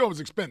 I'm pretty sure it was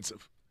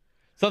expensive.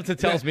 Something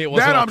tells me it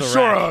wasn't that off the rack.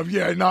 That I'm sure of.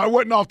 Yeah, no, it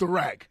wasn't off the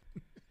rack.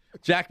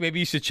 Jack, maybe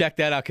you should check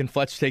that out. Can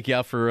Fletch take you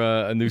out for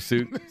a new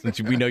suit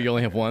since we know you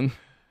only have one?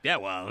 Yeah,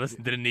 well,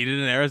 listen, didn't need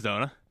it in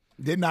Arizona.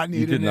 Did not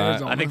need it in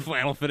Arizona. I think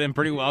flannel fit in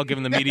pretty well,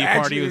 given the media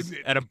party was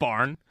at a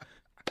barn.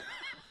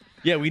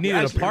 Yeah, we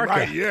needed a parka.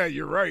 Right. Yeah,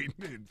 you're right.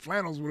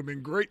 Flannels would have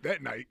been great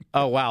that night.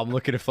 Oh, wow. I'm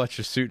looking at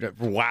Fletcher's suit.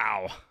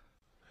 Wow.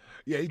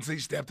 Yeah, he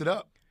stepped it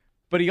up.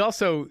 But he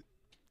also,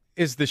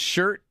 is the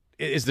shirt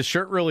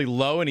really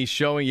low and he's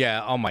showing,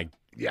 oh my.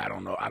 Yeah, I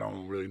don't know. I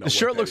don't really know. The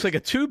shirt looks like a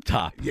tube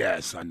top.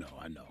 Yes, I know.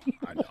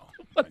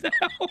 What the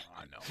hell?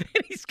 I know.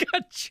 And he's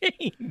got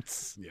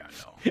chains. Yeah, I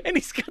know. And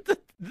he's got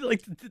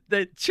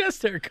the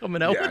chest hair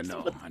coming out. Yeah, I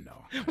know.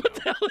 What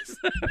the hell is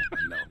that?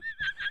 I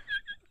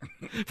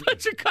know.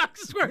 Fletcher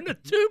Cox is wearing a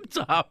tube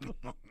top.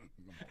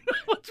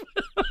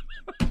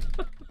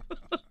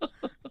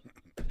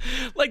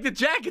 Like the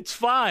jacket's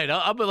fine.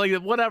 I'm like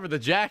whatever the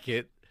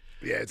jacket.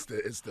 Yeah, it's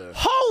the.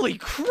 Holy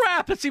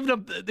crap! It's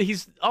even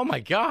he's. Oh my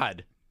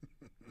god.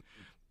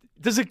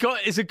 Does it go?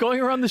 Is it going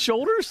around the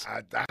shoulders?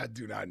 I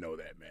do not know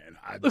that, man.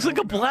 Looks like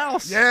a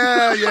blouse.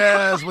 Yeah,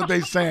 that's what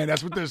they're saying.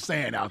 That's what they're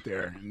saying out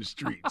there in the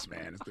streets,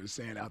 man. That's what they're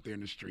saying out there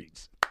in the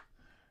streets.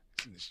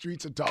 The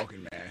streets are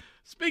talking, man.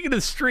 Speaking of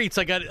the streets,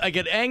 I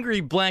got angry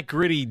Black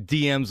Gritty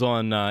DMs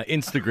on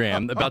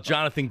Instagram about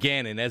Jonathan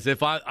Gannon, as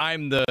if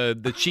I'm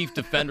the chief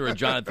defender of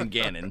Jonathan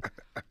Gannon.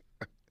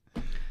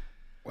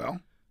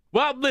 Well,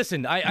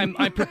 listen,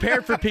 I'm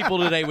prepared for people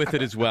today with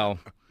it as well.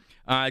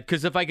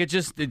 Because if I could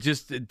just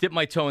dip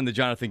my toe in the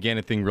Jonathan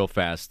Gannon thing real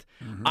fast.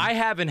 Mm-hmm. I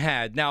haven't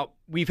had. Now,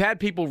 we've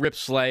had people rip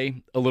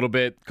Slay a little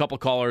bit. A couple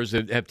callers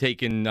have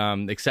taken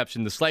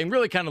exception to Slay. And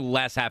really kind of the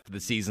last half of the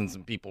season,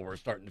 some people were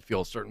starting to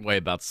feel a certain way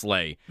about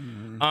Slay.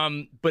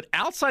 Mm-hmm. But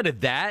outside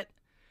of that,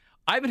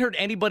 I haven't heard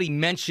anybody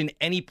mention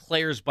any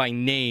players by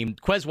name.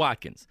 Quez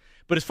Watkins.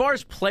 But as far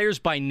as players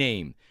by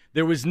name,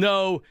 there was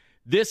no,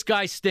 this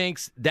guy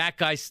stinks, that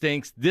guy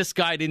stinks, this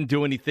guy didn't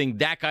do anything,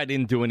 that guy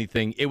didn't do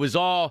anything. It was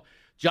all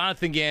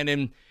Jonathan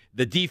Gannon,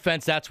 the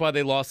defense, that's why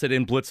they lost it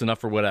in blitz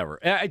enough or whatever.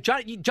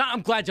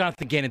 I'm glad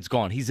Jonathan Gannon's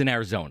gone. He's in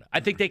Arizona. I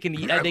think they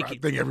can. I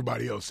think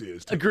everybody else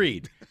is, too.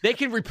 Agreed. They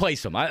can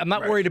replace him. I'm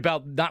not worried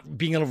about not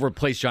being able to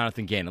replace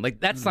Jonathan Gannon. Like,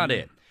 that's not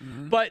it.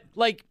 Mm-hmm. But,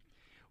 like,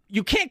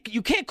 you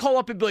can't call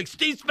up and be like,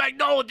 Steve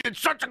Spagnuolo did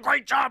such a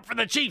great job for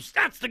the Chiefs.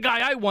 That's the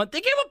guy I want.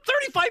 They gave up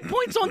 35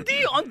 points on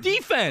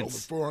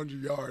defense. Over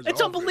 400 yards.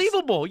 It's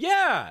unbelievable.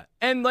 Yeah.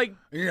 And, like.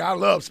 Yeah, I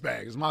love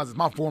Spag. It's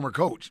my former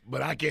coach.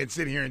 But I can't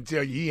sit here and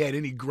tell you he had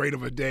any great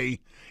of a day,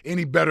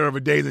 any better of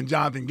a day than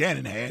Jonathan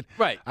Gannon had.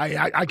 Right.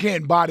 I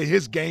can't buy that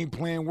his game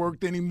plan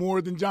worked any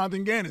more than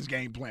Jonathan Gannon's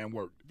game plan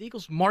worked. The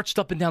Eagles marched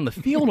up and down the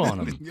field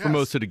on him for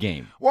most of the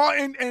game. Well,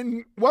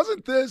 and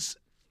wasn't this,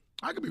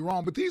 I could be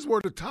wrong, but these were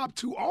the top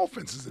two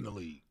offenses in the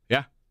league.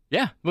 Yeah.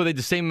 Yeah. Well, they had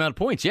the same amount of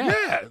points. Yeah.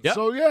 Yeah. Yep.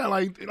 So,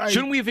 like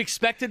shouldn't we have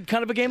expected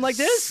kind of a game like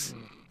this?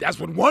 That's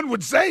what one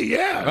would say,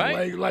 yeah.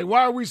 Right? Like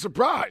why are we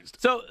surprised?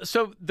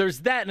 So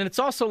there's that, and it's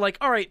also like,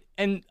 all right,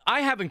 and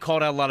I haven't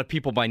called out a lot of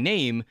people by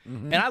name,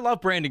 and I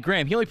love Brandon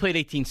Graham. He only played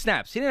 18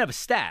 snaps. He didn't have a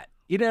stat.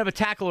 He didn't have a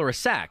tackle or a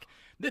sack.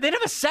 They didn't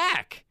have a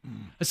sack.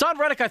 Hassan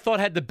Reddick, I thought,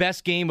 had the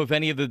best game of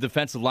any of the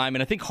defensive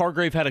linemen. I think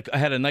Hargrave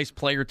had a nice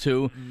play or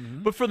two.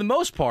 Mm-hmm. But for the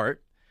most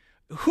part,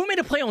 who made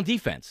a play on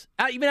defense?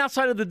 Even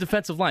outside of the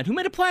defensive line, who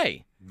made a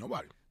play?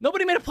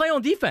 Nobody made a play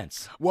on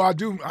defense. Well, I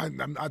do. I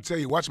tell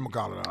you,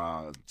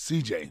 whatchamacallit,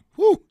 CJ.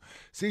 Whoo!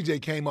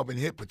 CJ came up and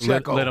hit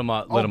Pacheco. Let him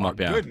up. Oh, my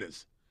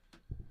goodness.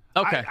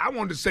 Okay. I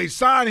wanted to say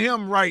sign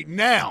him right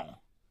now.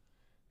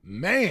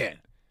 Man,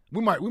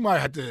 we might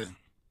have to.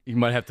 You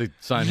might have to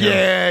sign him.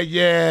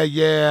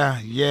 Yeah.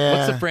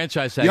 What's the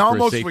franchise tag you for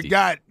almost safety?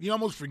 You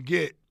almost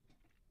forget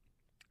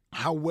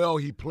how well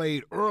he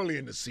played early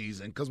in the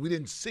season because we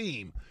didn't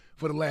see him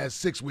for the last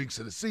 6 weeks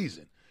of the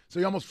season. So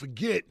you almost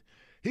forget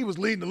he was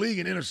leading the league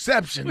in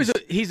interceptions.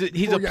 He's a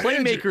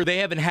playmaker injured. they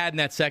haven't had in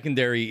that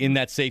secondary in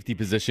that safety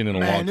position in a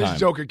long time. This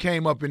joker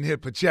came up and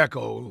hit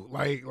Pacheco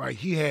like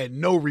he had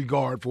no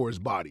regard for his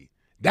body.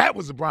 That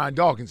was a Brian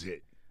Dawkins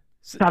hit.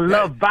 I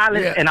love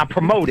violence and I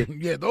promote it.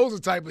 Yeah, those are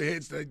the type of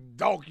hits that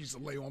Dawk used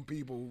to lay on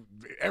people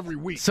every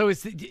week. So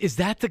is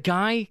that the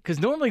guy?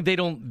 Because normally they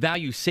don't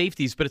value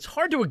safeties, but it's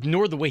hard to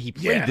ignore the way he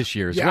played this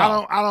year as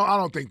well. I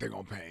don't think they're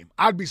gonna pay him.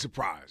 I'd be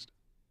surprised,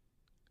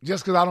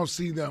 just because I don't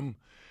see them.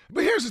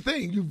 But here's the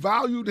thing: you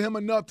valued him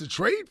enough to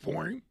trade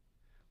for him.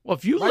 Well,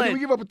 if you did we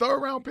give up a 3rd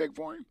round pick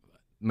for him?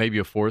 Maybe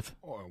a 4th,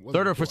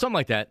 3rd, or for something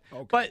like that.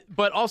 Okay.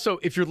 But also,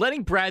 if you're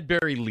letting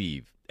Bradbury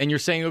leave. And you're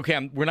saying,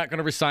 okay, we're not going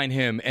to resign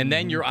him, and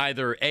then you're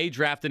either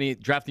drafting a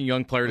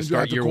young player to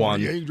start year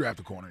one, you draft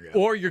a corner,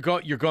 or you're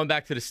going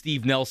back to the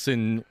Steve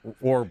Nelson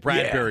or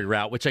Bradbury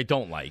route, which I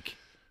don't like.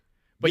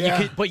 But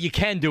you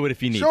can do it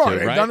if you need to, right?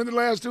 They've done it the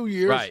last 2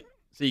 years, right?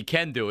 So you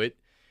can do it.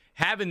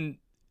 Having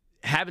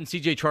Chauncey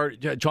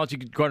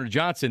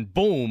Gardner-Johnson,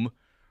 boom,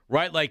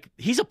 right? Like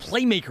he's a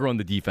playmaker on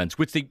the defense,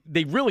 which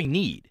they really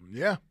need.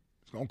 Yeah,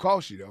 it's going to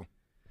cost you though.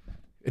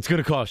 It's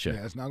going to cost you.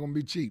 Yeah, it's not going to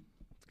be cheap.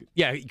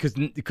 Yeah,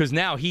 because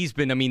now he's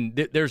been. I mean,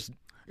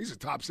 he's a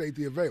top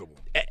safety available,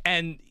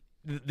 and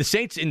the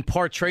Saints in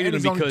part traded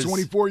him and because he's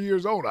only 24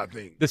 years old, I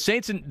think. The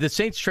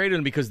Saints traded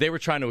him because they were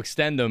trying to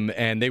extend him,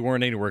 and they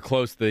weren't anywhere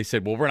close. They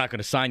said, well, we're not going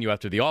to sign you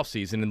after the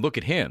offseason, and look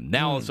at him.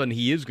 Now, all of a sudden,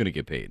 he is going to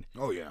get paid.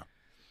 Oh, yeah.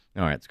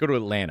 All right, let's go to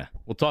Atlanta.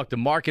 We'll talk to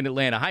Mark in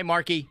Atlanta. Hi,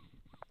 Marky.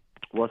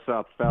 What's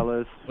up,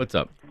 fellas? What's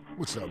up?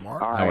 What's up,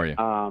 Mark? All right, How are you?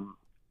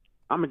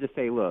 I'm going to just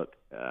say, look,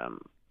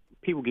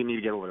 people need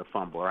to get over the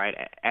fumble, right?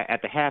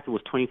 At the half, it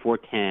was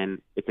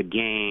 24-10. It's a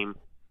game.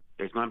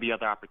 There's going to be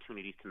other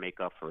opportunities to make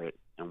up for it,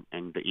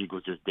 and the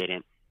Eagles just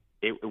didn't.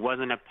 It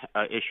wasn't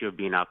an issue of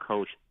being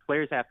out-coached.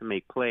 Players have to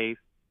make plays.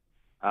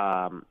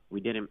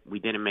 We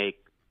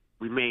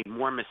made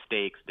more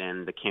mistakes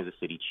than the Kansas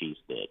City Chiefs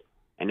did,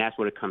 and that's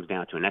what it comes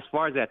down to. And as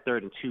far as that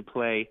 3rd and 2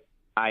 play,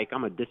 Ike,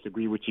 I'm going to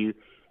disagree with you.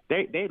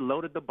 They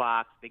loaded the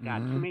box. They got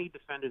too many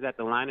defenders at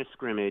the line of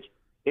scrimmage.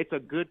 It's a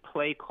good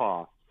play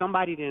call.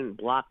 Somebody didn't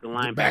block the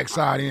linebacker. The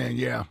backside in,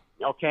 yeah.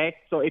 Okay?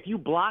 So if you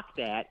block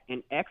that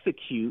and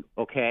execute,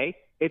 okay,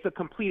 it's a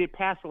completed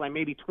pass for like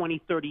maybe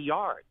 20, 30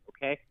 yards,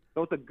 okay?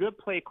 So it's a good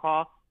play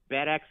call,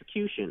 bad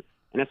execution.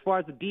 And as far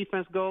as the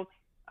defense goes,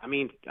 I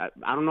mean, I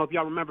don't know if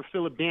y'all remember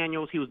Philip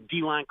Daniels. He was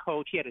D-line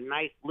coach. He had a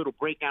nice little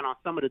breakdown on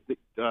some of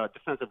the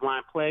defensive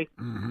line play.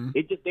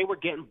 They were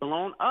getting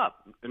blown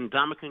up. And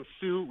Ndamukong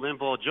Suh,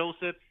 Linval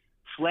Joseph,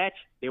 Fletch,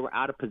 they were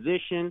out of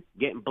position,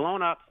 getting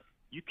blown up.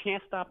 You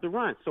can't stop the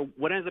run. So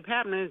what ends up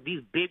happening is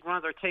these big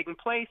runs are taking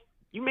place.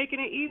 You're making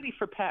it easy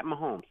for Pat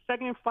Mahomes.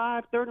 2nd and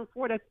 5, 3rd and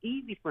 4, that's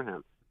easy for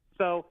him.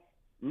 So,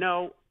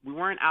 no, we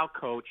weren't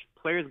out-coached.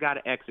 Players got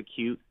to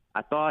execute.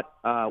 I thought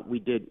we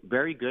did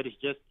very good. It's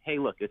just, hey,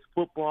 look, it's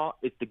football.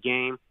 It's the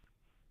game.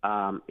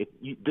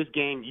 This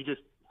game, you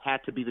just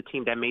had to be the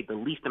team that made the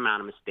least amount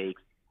of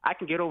mistakes. I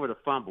can get over the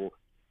fumble,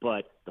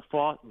 but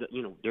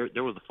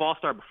there was the false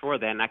start before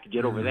that, and I could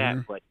get over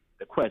that. But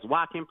the Quez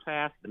Watkins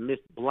pass, the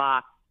missed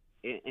block,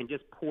 and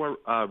just poor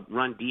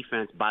run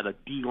defense by the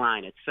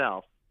D-line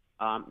itself,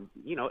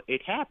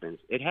 it happens.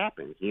 It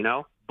happens,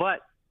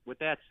 But with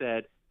that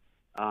said,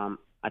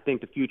 I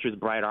think the future is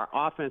bright. Our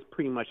offense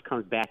pretty much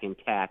comes back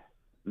intact.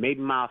 Maybe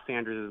Miles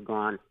Sanders is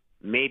gone.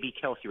 Maybe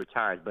Kelsey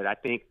retires. But I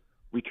think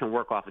we can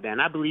work off of that.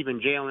 And I believe in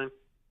Jalen.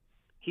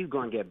 He's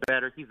going to get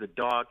better. He's a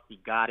dog. He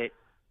got it.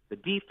 The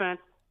defense,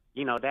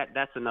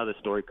 that's another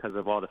story because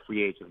of all the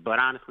free agents. But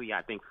honestly,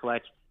 I think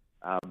Fletch,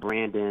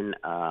 Brandon,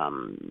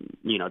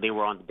 they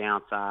were on the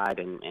downside,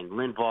 and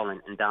Linval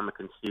and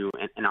Ndamukong Suh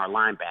and our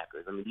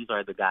linebackers. I mean, these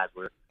are the guys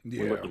we're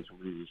looking to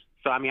lose.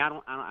 So, I mean,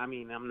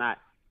 I'm not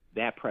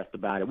that pressed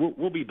about it.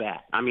 We'll be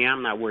back. I mean,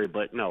 I'm not worried,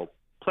 but no,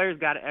 players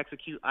got to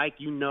execute. Ike,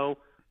 you're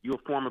a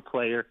former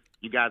player.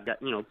 You guys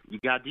got, you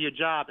got to do your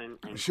job,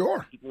 and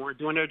sure, people weren't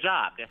doing their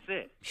job. That's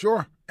it.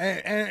 Sure,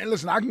 and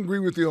listen, I can agree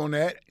with you on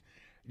that.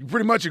 You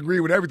pretty much agree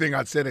with everything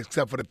I said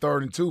except for the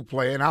 3rd and 2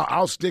 play, and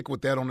I'll stick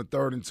with that on the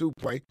 3rd and 2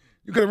 play.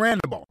 You could have ran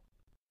the ball.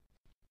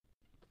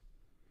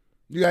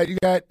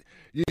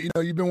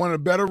 You've been one of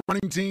the better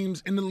running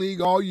teams in the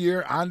league all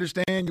year. I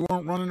understand you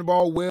weren't running the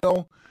ball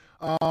well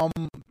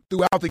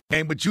throughout the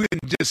game, but you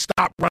didn't just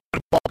stop running the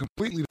ball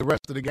completely the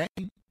rest of the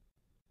game.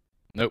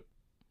 Nope.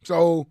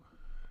 So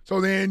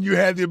then you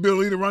had the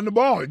ability to run the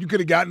ball. You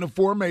could have gotten a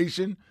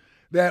formation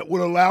that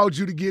would have allowed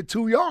you to get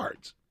 2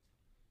 yards.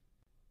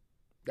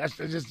 That's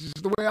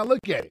just the way I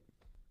look at it,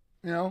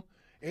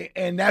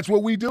 And that's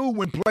what we do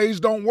when plays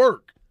don't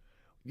work.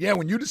 Yeah,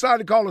 when you decide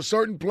to call a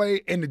certain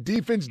play and the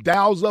defense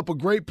dials up a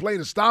great play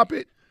to stop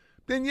it,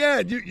 then, yeah,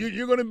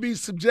 you're going to be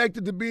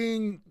subjected to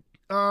being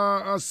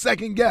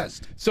second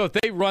guessed. So if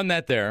they run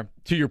that there,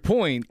 to your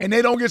point. And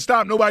they don't get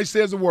stopped, nobody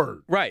says a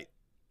word. Right.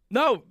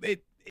 No,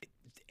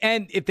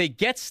 and if they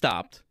get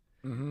stopped,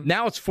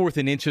 now it's 4th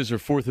and inches or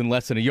 4th and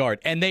less than a yard,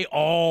 and they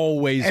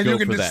always and go you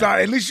can for decide.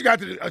 that. At least you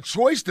got a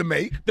choice to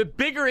make. The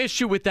bigger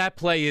issue with that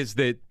play is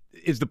the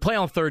play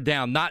on 3rd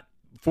down, not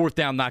 4th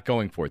down, not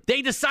going for it.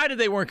 They decided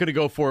they weren't going to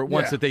go for it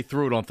once that they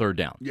threw it on 3rd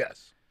down.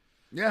 Yes.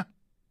 Yeah.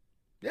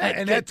 Yeah,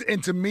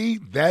 and to me,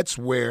 that's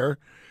where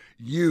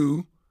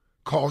you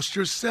cost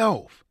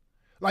yourself.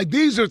 Like,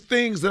 these are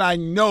things that I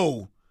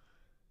know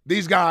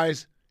these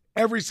guys,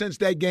 ever since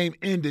that game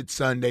ended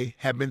Sunday,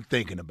 have been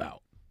thinking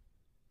about,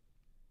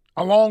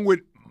 along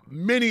with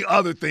many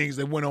other things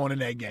that went on in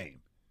that game.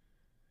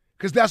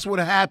 Because that's what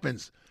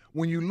happens.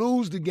 When you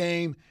lose the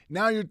game,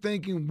 now you're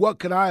thinking, what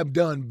could I have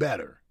done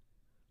better?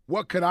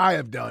 What could I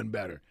have done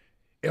better?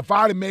 If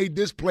I'd have made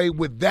this play,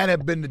 would that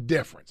have been the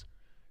difference?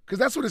 Because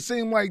that's what it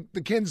seemed like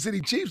the Kansas City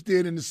Chiefs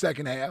did in the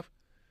second half.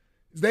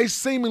 They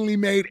seemingly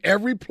made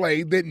every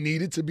play that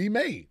needed to be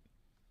made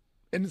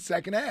in the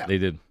second half. They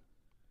did.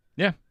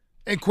 Yeah.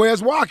 And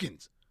Quez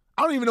Watkins,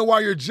 I don't even know why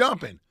you're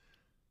jumping,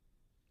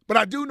 but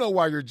I do know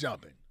why you're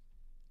jumping.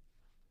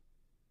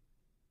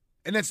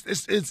 And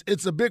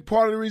it's a big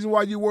part of the reason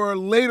why you were a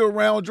later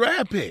round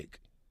draft pick.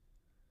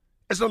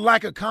 It's a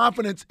lack of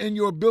confidence in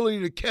your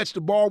ability to catch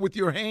the ball with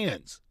your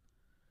hands.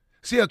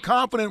 See, a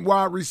confident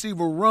wide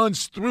receiver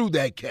runs through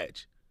that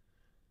catch.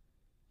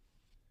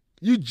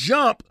 You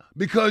jump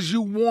because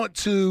you want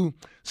to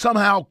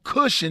somehow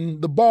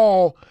cushion the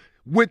ball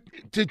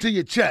to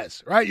your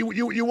chest, right?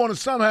 You want to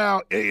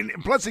somehow, and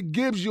plus it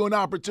gives you an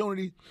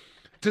opportunity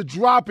to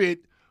drop it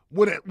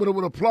with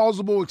a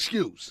plausible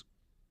excuse.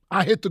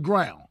 I hit the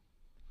ground.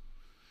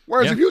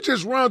 Whereas if you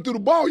just run through the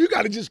ball, you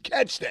got to just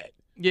catch that.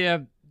 Yeah.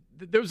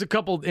 There was a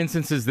couple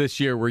instances this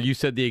year where you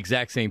said the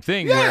exact same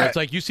thing. Yeah. Where it's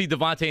like you see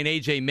Devontae and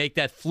AJ make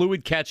that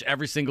fluid catch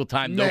every single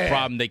time, no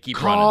problem. They keep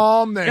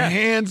calm, running. Their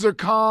hands are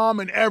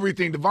calm and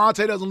everything.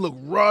 Devontae doesn't look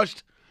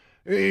rushed.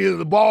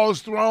 The ball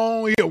is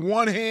thrown. He's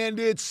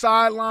one-handed,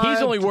 sideline.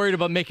 He's only worried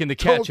about making the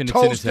catch and it's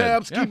toe in his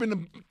head. steps, keeping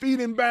the feet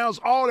in bounds,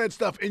 all that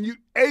stuff. And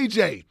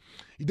AJ,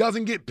 he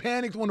doesn't get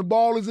panicked when the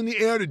ball is in the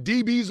air. The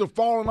DBs are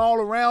falling all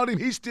around him.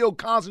 He's still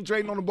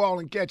concentrating on the ball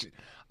and catching.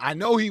 I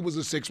know he was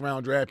a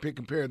 6th-round draft pick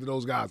compared to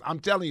those guys. I'm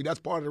telling you, that's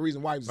part of the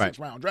reason why he was a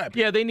 6th-round draft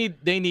pick. Yeah, they need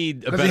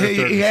a better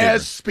third he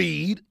has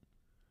speed.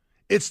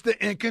 It's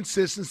the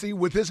inconsistency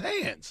with his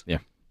hands. Yeah.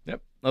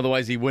 Yep.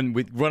 Otherwise, he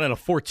wouldn't run at a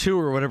 4.2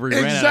 or whatever he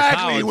ran out of college.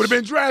 Exactly. He would have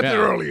been drafted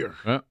earlier.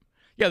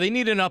 Yeah, they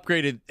need an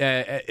upgraded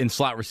in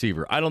slot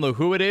receiver. I don't know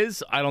who it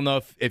is. I don't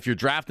know if you're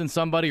drafting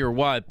somebody or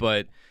what,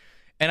 but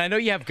 – and I know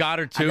you have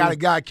Goddard, too. I got a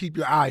guy to keep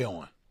your eye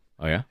on.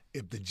 Oh, yeah?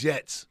 If the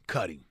Jets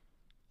cut him,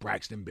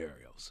 Braxton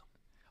Berrios.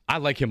 I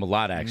like him a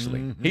lot,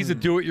 actually. Mm-hmm. He's a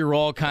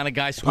do-it-your-all kind of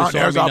guy.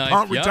 There's our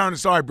punt returner.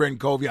 Sorry, Brendan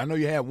Covey. I know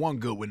you had one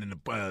good one in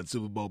the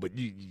Super Bowl, but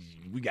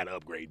we got to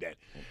upgrade that.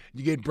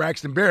 You get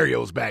Braxton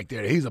Berrios back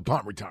there. He's a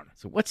punt returner.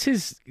 So what's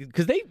his –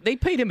 because they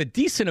paid him a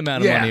decent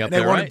amount of money up there,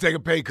 right? they want him to take a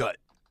pay cut.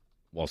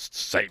 Well,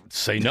 say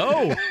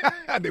no.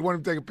 They want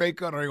him to take a pay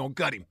cut or they're going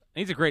to cut him.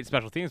 He's a great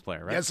special teams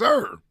player, right? Yes,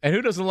 sir. And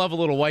who doesn't love a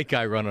little white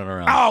guy running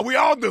around? Oh, we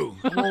all do.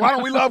 Well, why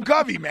don't we love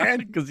Covey, man?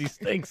 Because he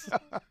stinks.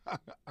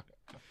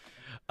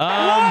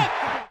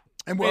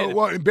 And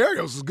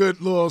Berrios is a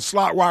good little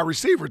slot wide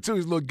receiver, too.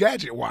 He's a little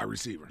gadget wide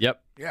receiver. Yep.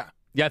 Yeah.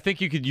 Yeah, I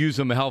think you could use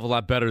him a hell of a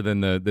lot better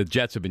than the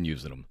Jets have been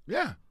using him.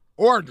 Yeah.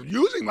 Or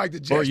using like the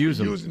Jets. Or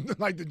using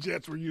like the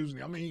Jets were using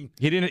him. I mean,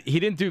 he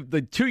didn't do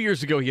the 2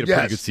 years ago. He had a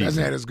pretty good season.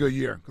 Hasn't had his good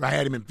year. I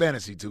had him in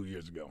fantasy 2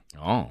 years ago.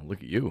 Oh,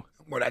 look at you.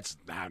 Well, that's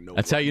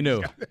how you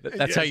knew.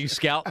 That's how you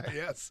scout.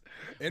 Yes.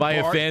 By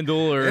a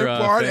FanDuel or in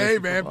part, hey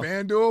man,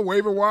 FanDuel,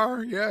 waiver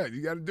wire. Yeah,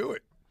 you got to do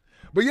it.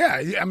 But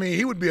yeah, I mean,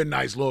 he would be a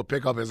nice little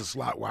pickup as a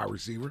slot wide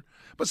receiver.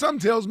 But something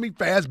tells me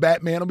Fast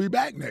Batman will be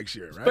back next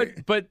year,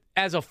 right? But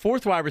as a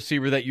 4th wide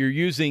receiver that you're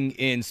using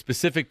in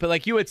specific, but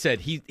like you had said,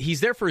 he's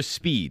there for his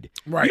speed.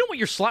 Right. You don't want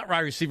your slot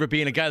wide receiver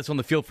being a guy that's on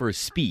the field for his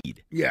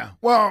speed. Yeah.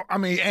 Well, I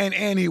mean,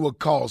 and he would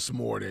cost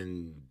more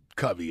than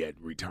Covey at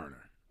returner.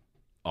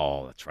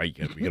 Oh, that's right.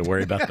 You got to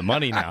worry about the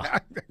money now.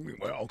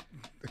 Well,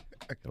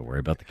 got to worry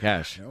about the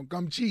cash. Don't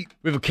come cheap.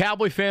 We have a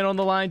Cowboy fan on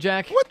the line,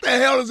 Jack. What the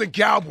hell does a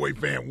Cowboy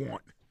fan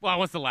want? Well, he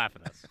wants to laugh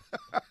at us.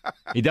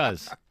 He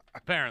does.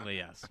 Apparently,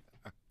 yes.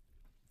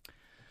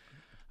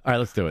 All right,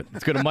 let's do it.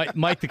 Let's go to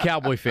Mike the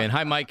Cowboy fan.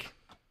 Hi, Mike.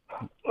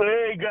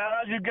 Hey,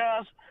 guys. You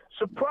guys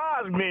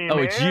surprised me, man.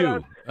 It's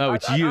you.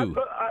 It's you.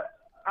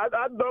 I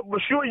thought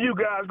for sure you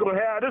guys going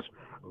to have this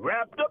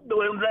wrapped up the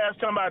way last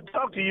time I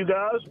talked to you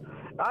guys.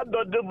 I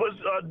thought this was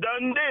a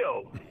done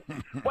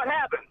deal. What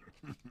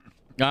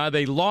happened?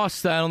 They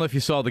lost. I don't know if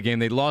you saw the game.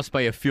 They lost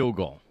by a field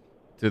goal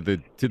to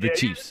the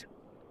Chiefs.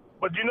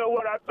 But you know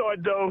what I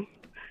thought, though?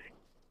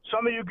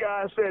 Some of you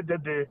guys said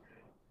that the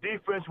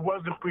defense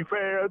wasn't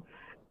prepared.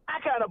 I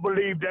kind of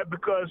believe that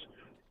because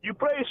you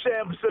played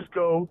San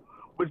Francisco,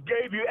 which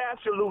gave you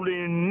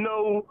absolutely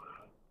no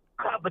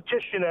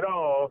competition at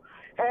all.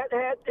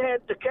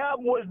 Had the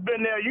Cowboys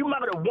been there, you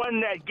might have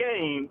won that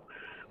game,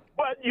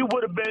 but you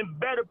would have been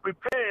better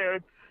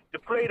prepared to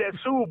play that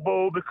Super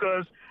Bowl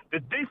because the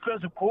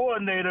defensive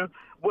coordinator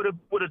would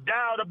have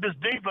dialed up this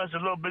defense a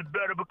little bit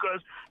better because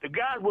the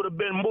guys would have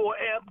been more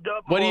amped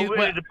up. What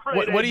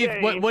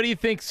do you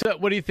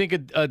think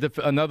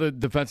another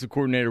defensive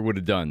coordinator would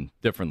have done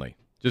differently?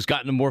 Just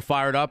gotten them more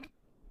fired up?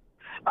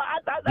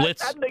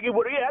 Blitz? I think it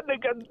would. Yeah, I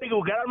think it would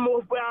have gotten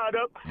more fired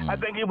up. I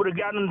think he would have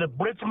gotten them to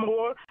blitz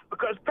more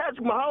because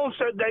Patrick Mahomes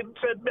sat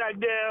back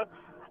there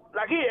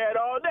like he had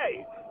all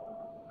day.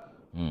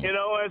 You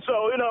know, and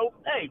so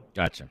hey.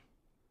 Gotcha.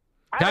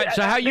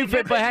 So how you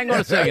feel? But hang on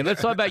a second.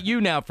 Let's talk about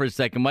you now for a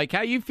second, Mike.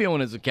 How you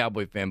feeling as a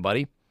Cowboy fan,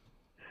 buddy?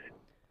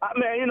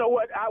 Man, you know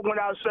what? I went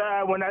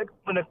outside when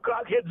the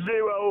clock hit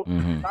 0.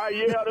 I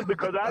yelled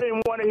because I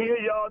didn't want to hear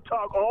y'all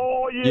talk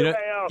all year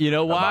now. You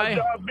know why?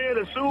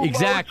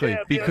 Exactly,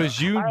 because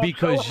you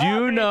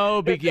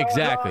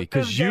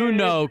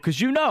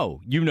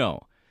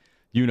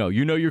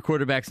know your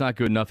quarterback's not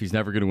good enough. He's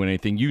never going to win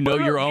anything. You know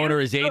your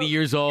owner is 80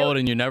 years old,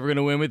 and you're never going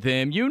to win with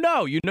him. You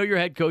know your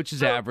head coach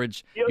is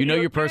average. You know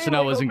your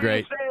personnel isn't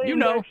great. You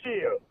know.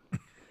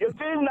 Your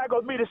team's not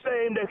going to be the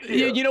same next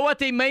year. You know what?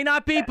 They may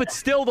not be, but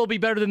still they'll be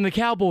better than the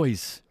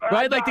Cowboys.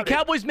 Right? Like the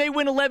Cowboys may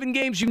win 11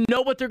 games. You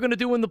know what they're going to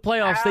do in the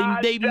playoffs.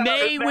 They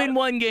may win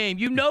one game.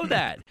 You know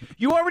that.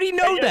 You already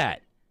know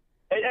that.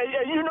 And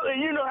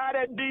you know how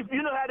that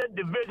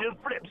division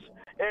flips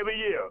every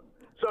year.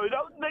 So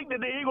don't think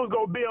that the Eagles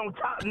going to be on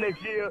top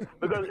next year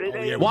because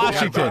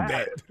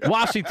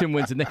Washington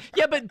wins it.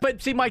 Yeah,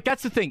 but see, Mike,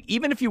 that's the thing.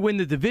 Even if you win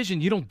the division,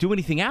 you don't do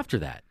anything after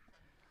that.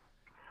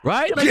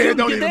 Right? Yeah, it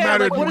don't even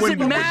matter if what you does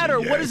win it or matter?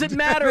 win. What does it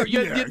matter?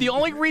 Yeah. The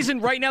only reason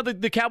right now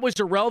the Cowboys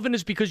are relevant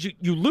is because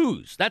you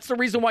lose. That's the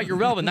reason why you're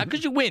relevant, not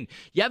because you win.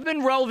 You haven't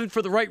been relevant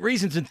for the right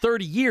reasons in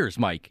 30 years,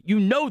 Mike. You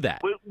know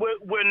that. We're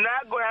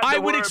not going to have to I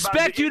would worry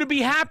expect you to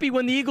be happy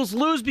when the Eagles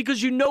lose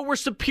because you know we're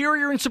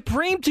superior and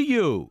supreme to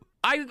you.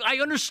 I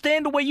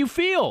understand the way you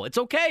feel. It's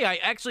okay.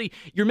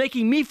 You're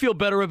making me feel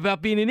better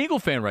about being an Eagle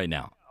fan right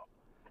now.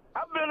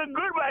 I'm feeling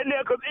good right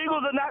now because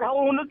Eagles are not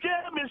holding the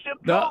championship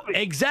No, trophy.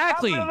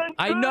 exactly.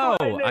 I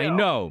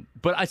know.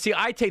 But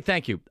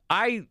thank you.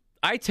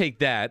 I take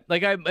that.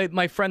 Like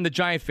my friend, the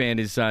Giant fan,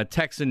 is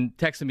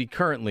texting me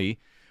currently,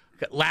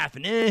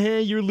 laughing.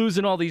 You're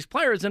losing all these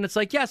players, and it's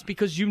like, yes,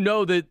 because you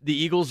know that the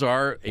Eagles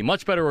are a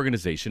much better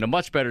organization, a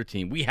much better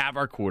team. We have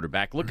our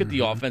quarterback. Look at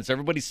the offense.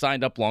 Everybody's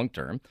signed up long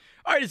term.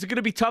 All right, is it going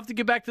to be tough to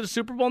get back to the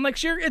Super Bowl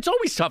next year? It's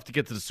always tough to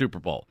get to the Super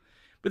Bowl.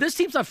 But this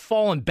team's not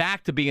falling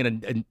back to being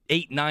an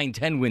 8, 9,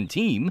 10-win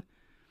team.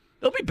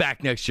 They'll be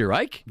back next year,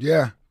 Ike.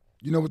 Yeah.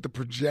 You know what the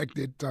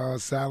projected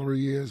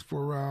salary is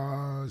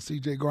for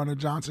C.J.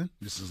 Gardner-Johnson?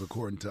 This is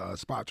according to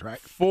Spot Track.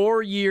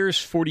 4 years,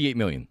 $48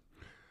 million.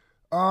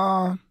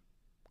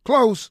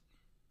 Close.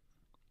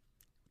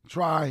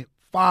 Try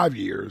 5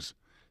 years,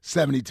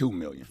 $72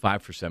 million.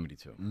 5 for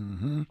 72.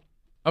 Mm-hmm.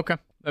 Okay.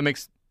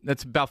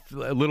 That's about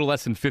a little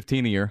less than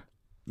 15 a year.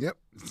 Yep.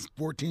 It's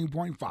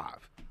 14.5.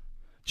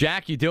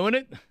 Jack, you doing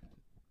it?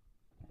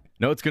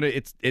 No,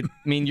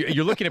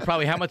 you're looking at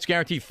probably how much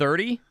guaranteed?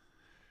 30?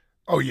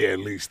 Oh, yeah, at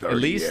least 30. At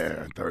least?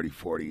 Yeah, 30,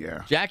 40,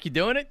 yeah. Jack, you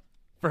doing it?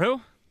 For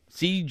who?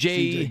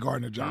 C.J.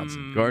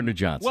 Gardner-Johnson.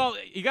 Gardner-Johnson. Well,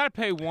 you got to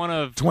pay one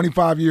of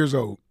 25 years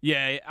old.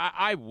 Yeah,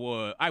 I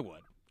would.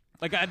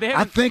 Like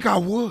I think I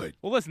would.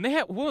 Well, listen,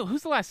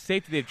 who's the last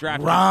safety they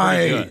drafted?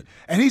 Right,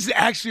 and he's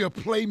actually a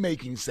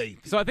playmaking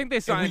safety. So I think they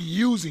signed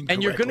using,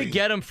 and you're going to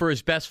get him for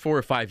his best 4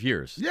 or 5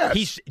 years. Yes,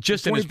 he's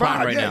just in his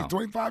prime right now.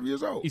 25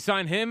 years old. You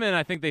sign him, and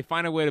I think they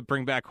find a way to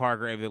bring back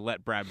Hargrave. They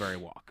let Bradbury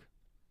walk.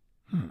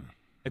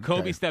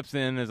 Kobe steps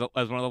in as one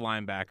of the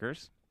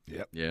linebackers.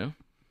 Yep. Yeah.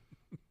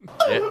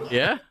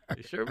 Yeah.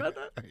 You sure about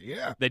that?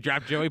 Yeah. They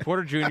draft Joey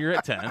Porter Jr.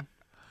 at 10.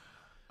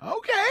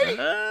 Okay.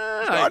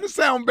 Starting to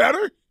sound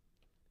better.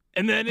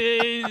 And then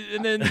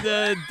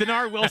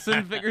Denard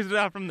Wilson figures it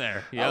out from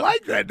there. Yep. I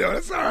like that, though.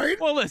 That's all right.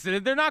 Well,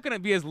 listen, they're not going to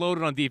be as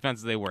loaded on defense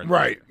as they were.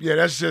 Right. Yeah,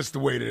 that's just the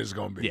way that it's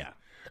going to be. Yeah.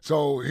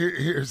 So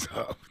here's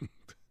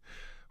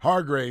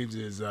Hargraves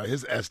is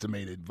his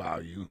estimated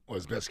value, or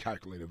his best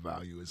calculated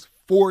value, is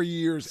 4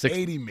 years,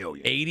 $80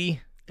 million. 80?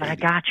 I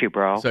got you,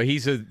 bro. So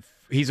he's a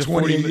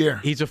 20 a year.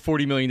 He's a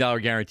 $40 million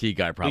guarantee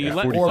guy, probably.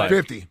 Or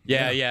 50.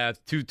 Yeah,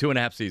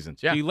 2.5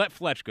 seasons. Yeah. So you let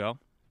Fletch go.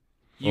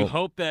 You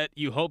hope that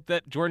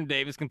Jordan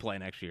Davis can play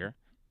next year.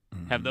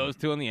 Have those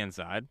two on the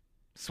inside,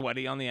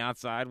 Sweaty on the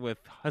outside with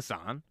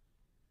Hassan.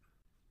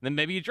 Then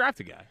maybe you draft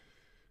a guy.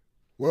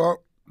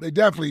 Well, they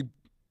definitely,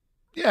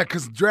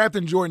 because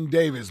drafting Jordan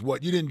Davis,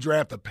 you didn't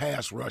draft a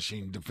pass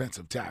rushing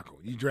defensive tackle.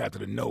 You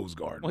drafted a nose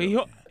guard.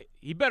 Well,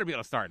 he better be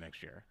able to start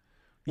next year.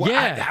 Well,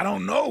 yeah, I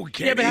don't know,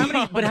 Kenny.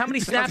 Yeah, but how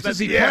many snaps is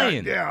he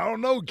playing? Yeah, I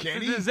don't know,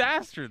 Kenny. It's a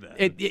disaster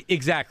then.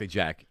 Exactly,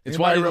 Jack. That's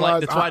why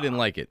I didn't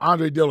like it.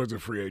 Andre Dillard's a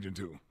free agent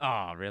too.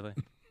 Oh, really?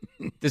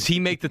 Does he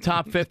make the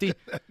top 50?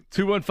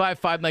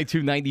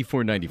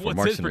 215-592-9494.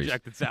 What's his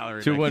projected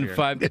salary?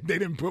 215. They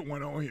didn't put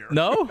one on here.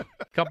 No?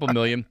 A couple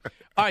million.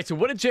 All right, so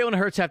what did Jalen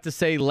Hurts have to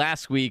say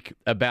last week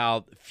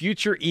about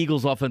future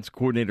Eagles offensive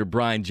coordinator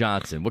Brian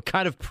Johnson? What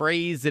kind of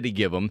praise did he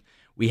give him?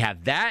 We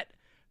have that.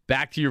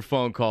 Back to your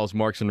phone calls,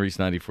 Marks and Reese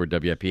 94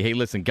 WIP. Hey,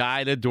 listen,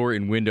 guide, door,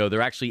 and window. They're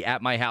actually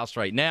at my house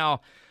right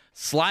now.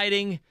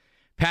 Sliding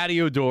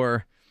patio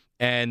door.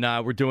 And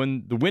we're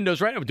doing the windows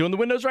right now. We're doing the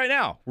windows right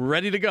now. We're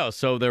ready to go.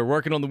 So they're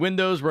working on the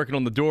windows, working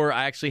on the door.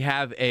 I actually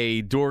have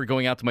a door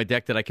going out to my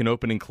deck that I can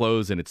open and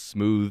close, and it's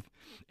smooth,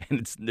 and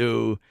it's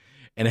new,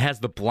 and it has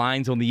the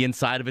blinds on the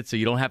inside of it, so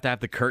you don't have to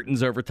have the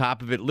curtains over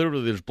top of it.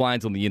 Literally, there's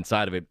blinds on the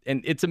inside of it,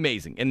 and it's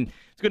amazing. And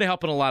it's going to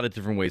help in a lot of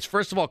different ways.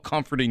 First of all,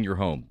 comforting your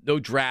home. No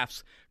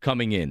drafts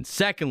coming in.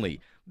 Secondly,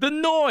 the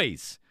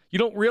noise. You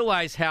don't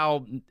realize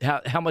how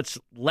much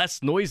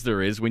less noise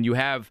there is when you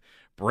have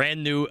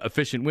brand new,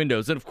 efficient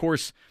windows. And, of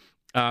course,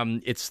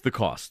 it's the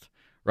cost,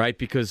 right?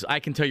 Because I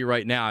can tell you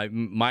right now,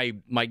 my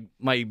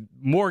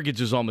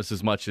mortgage is almost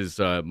as much as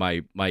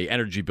my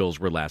energy bills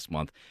were last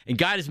month. And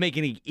God is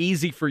making it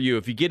easy for you.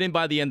 If you get in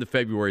by the end of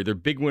February, their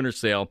big winter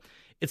sale,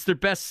 it's their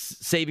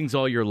best savings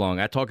all year long.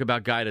 I talk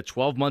about Guide at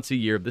 12 months a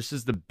year. This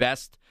is the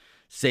best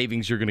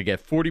savings you're going to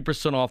get.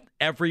 40% off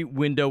every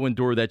window and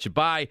door that you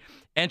buy.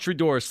 Entry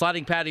doors,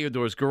 sliding patio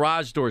doors,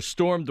 garage doors,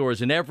 storm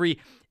doors, and every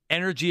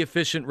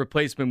energy-efficient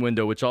replacement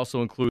window, which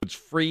also includes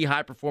free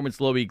high-performance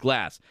low-E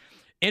glass.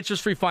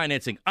 Interest-free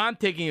financing. I'm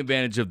taking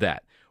advantage of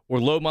that. Or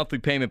low monthly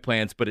payment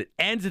plans, but it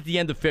ends at the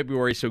end of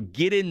February, so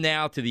get in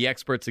now to the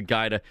experts at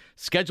GUIDA.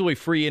 Schedule a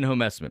free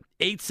in-home estimate.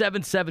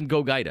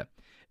 877-GO-GUIDA.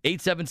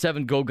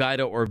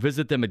 877-GO-GUIDA, or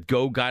visit them at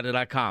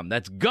GoGuida.com.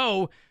 That's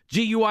go,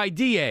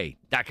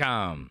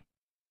 GUIDA.com.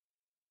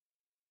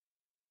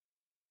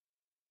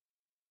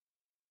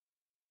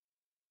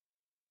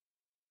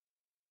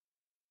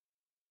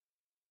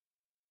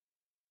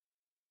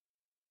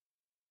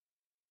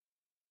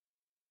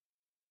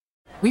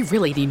 We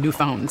really need new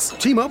phones.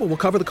 T-Mobile will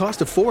cover the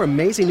cost of 4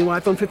 amazing new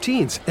iPhone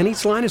 15s, and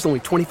each line is only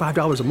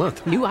 $25 a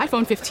month. New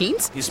iPhone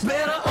 15s? It's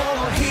better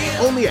over here.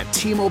 Only at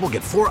T-Mobile,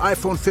 get 4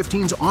 iPhone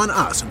 15s on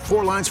us and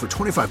 4 lines for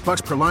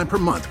 $25 per line per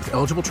month with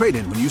eligible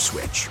trade-in when you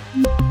switch.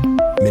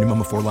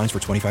 Minimum of 4 lines for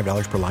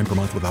 $25 per line per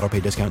month with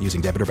autopay discount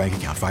using debit or bank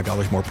account.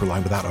 $5 more per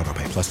line without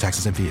autopay, plus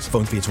taxes and fees.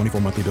 Phone fee at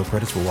 24 monthly bill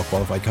credits for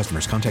well-qualified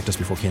customers. Contact us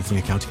before canceling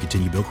account to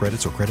continue bill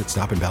credits or credit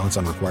stop and balance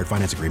on required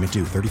finance agreement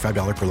due.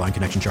 $35 per line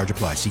connection charge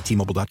applies. See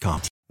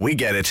T-Mobile.com. We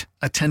get it.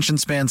 Attention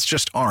spans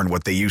just aren't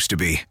what they used to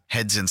be.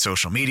 Heads in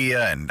social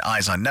media and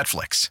eyes on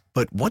Netflix.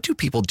 But what do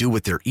people do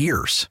with their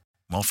ears?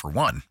 Well, for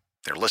one,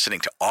 they're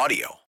listening to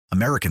audio.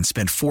 Americans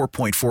spend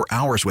 4.4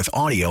 hours with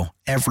audio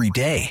every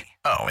day.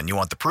 Oh, and you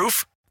want the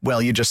proof? Well,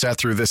 you just sat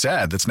through this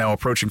ad that's now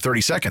approaching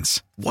 30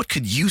 seconds. What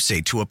could you say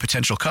to a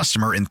potential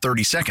customer in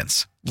 30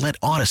 seconds? Let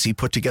Odyssey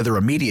put together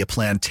a media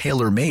plan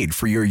tailor-made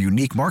for your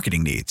unique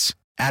marketing needs.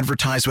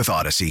 Advertise with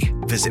Odyssey.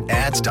 Visit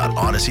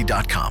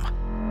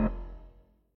ads.odyssey.com.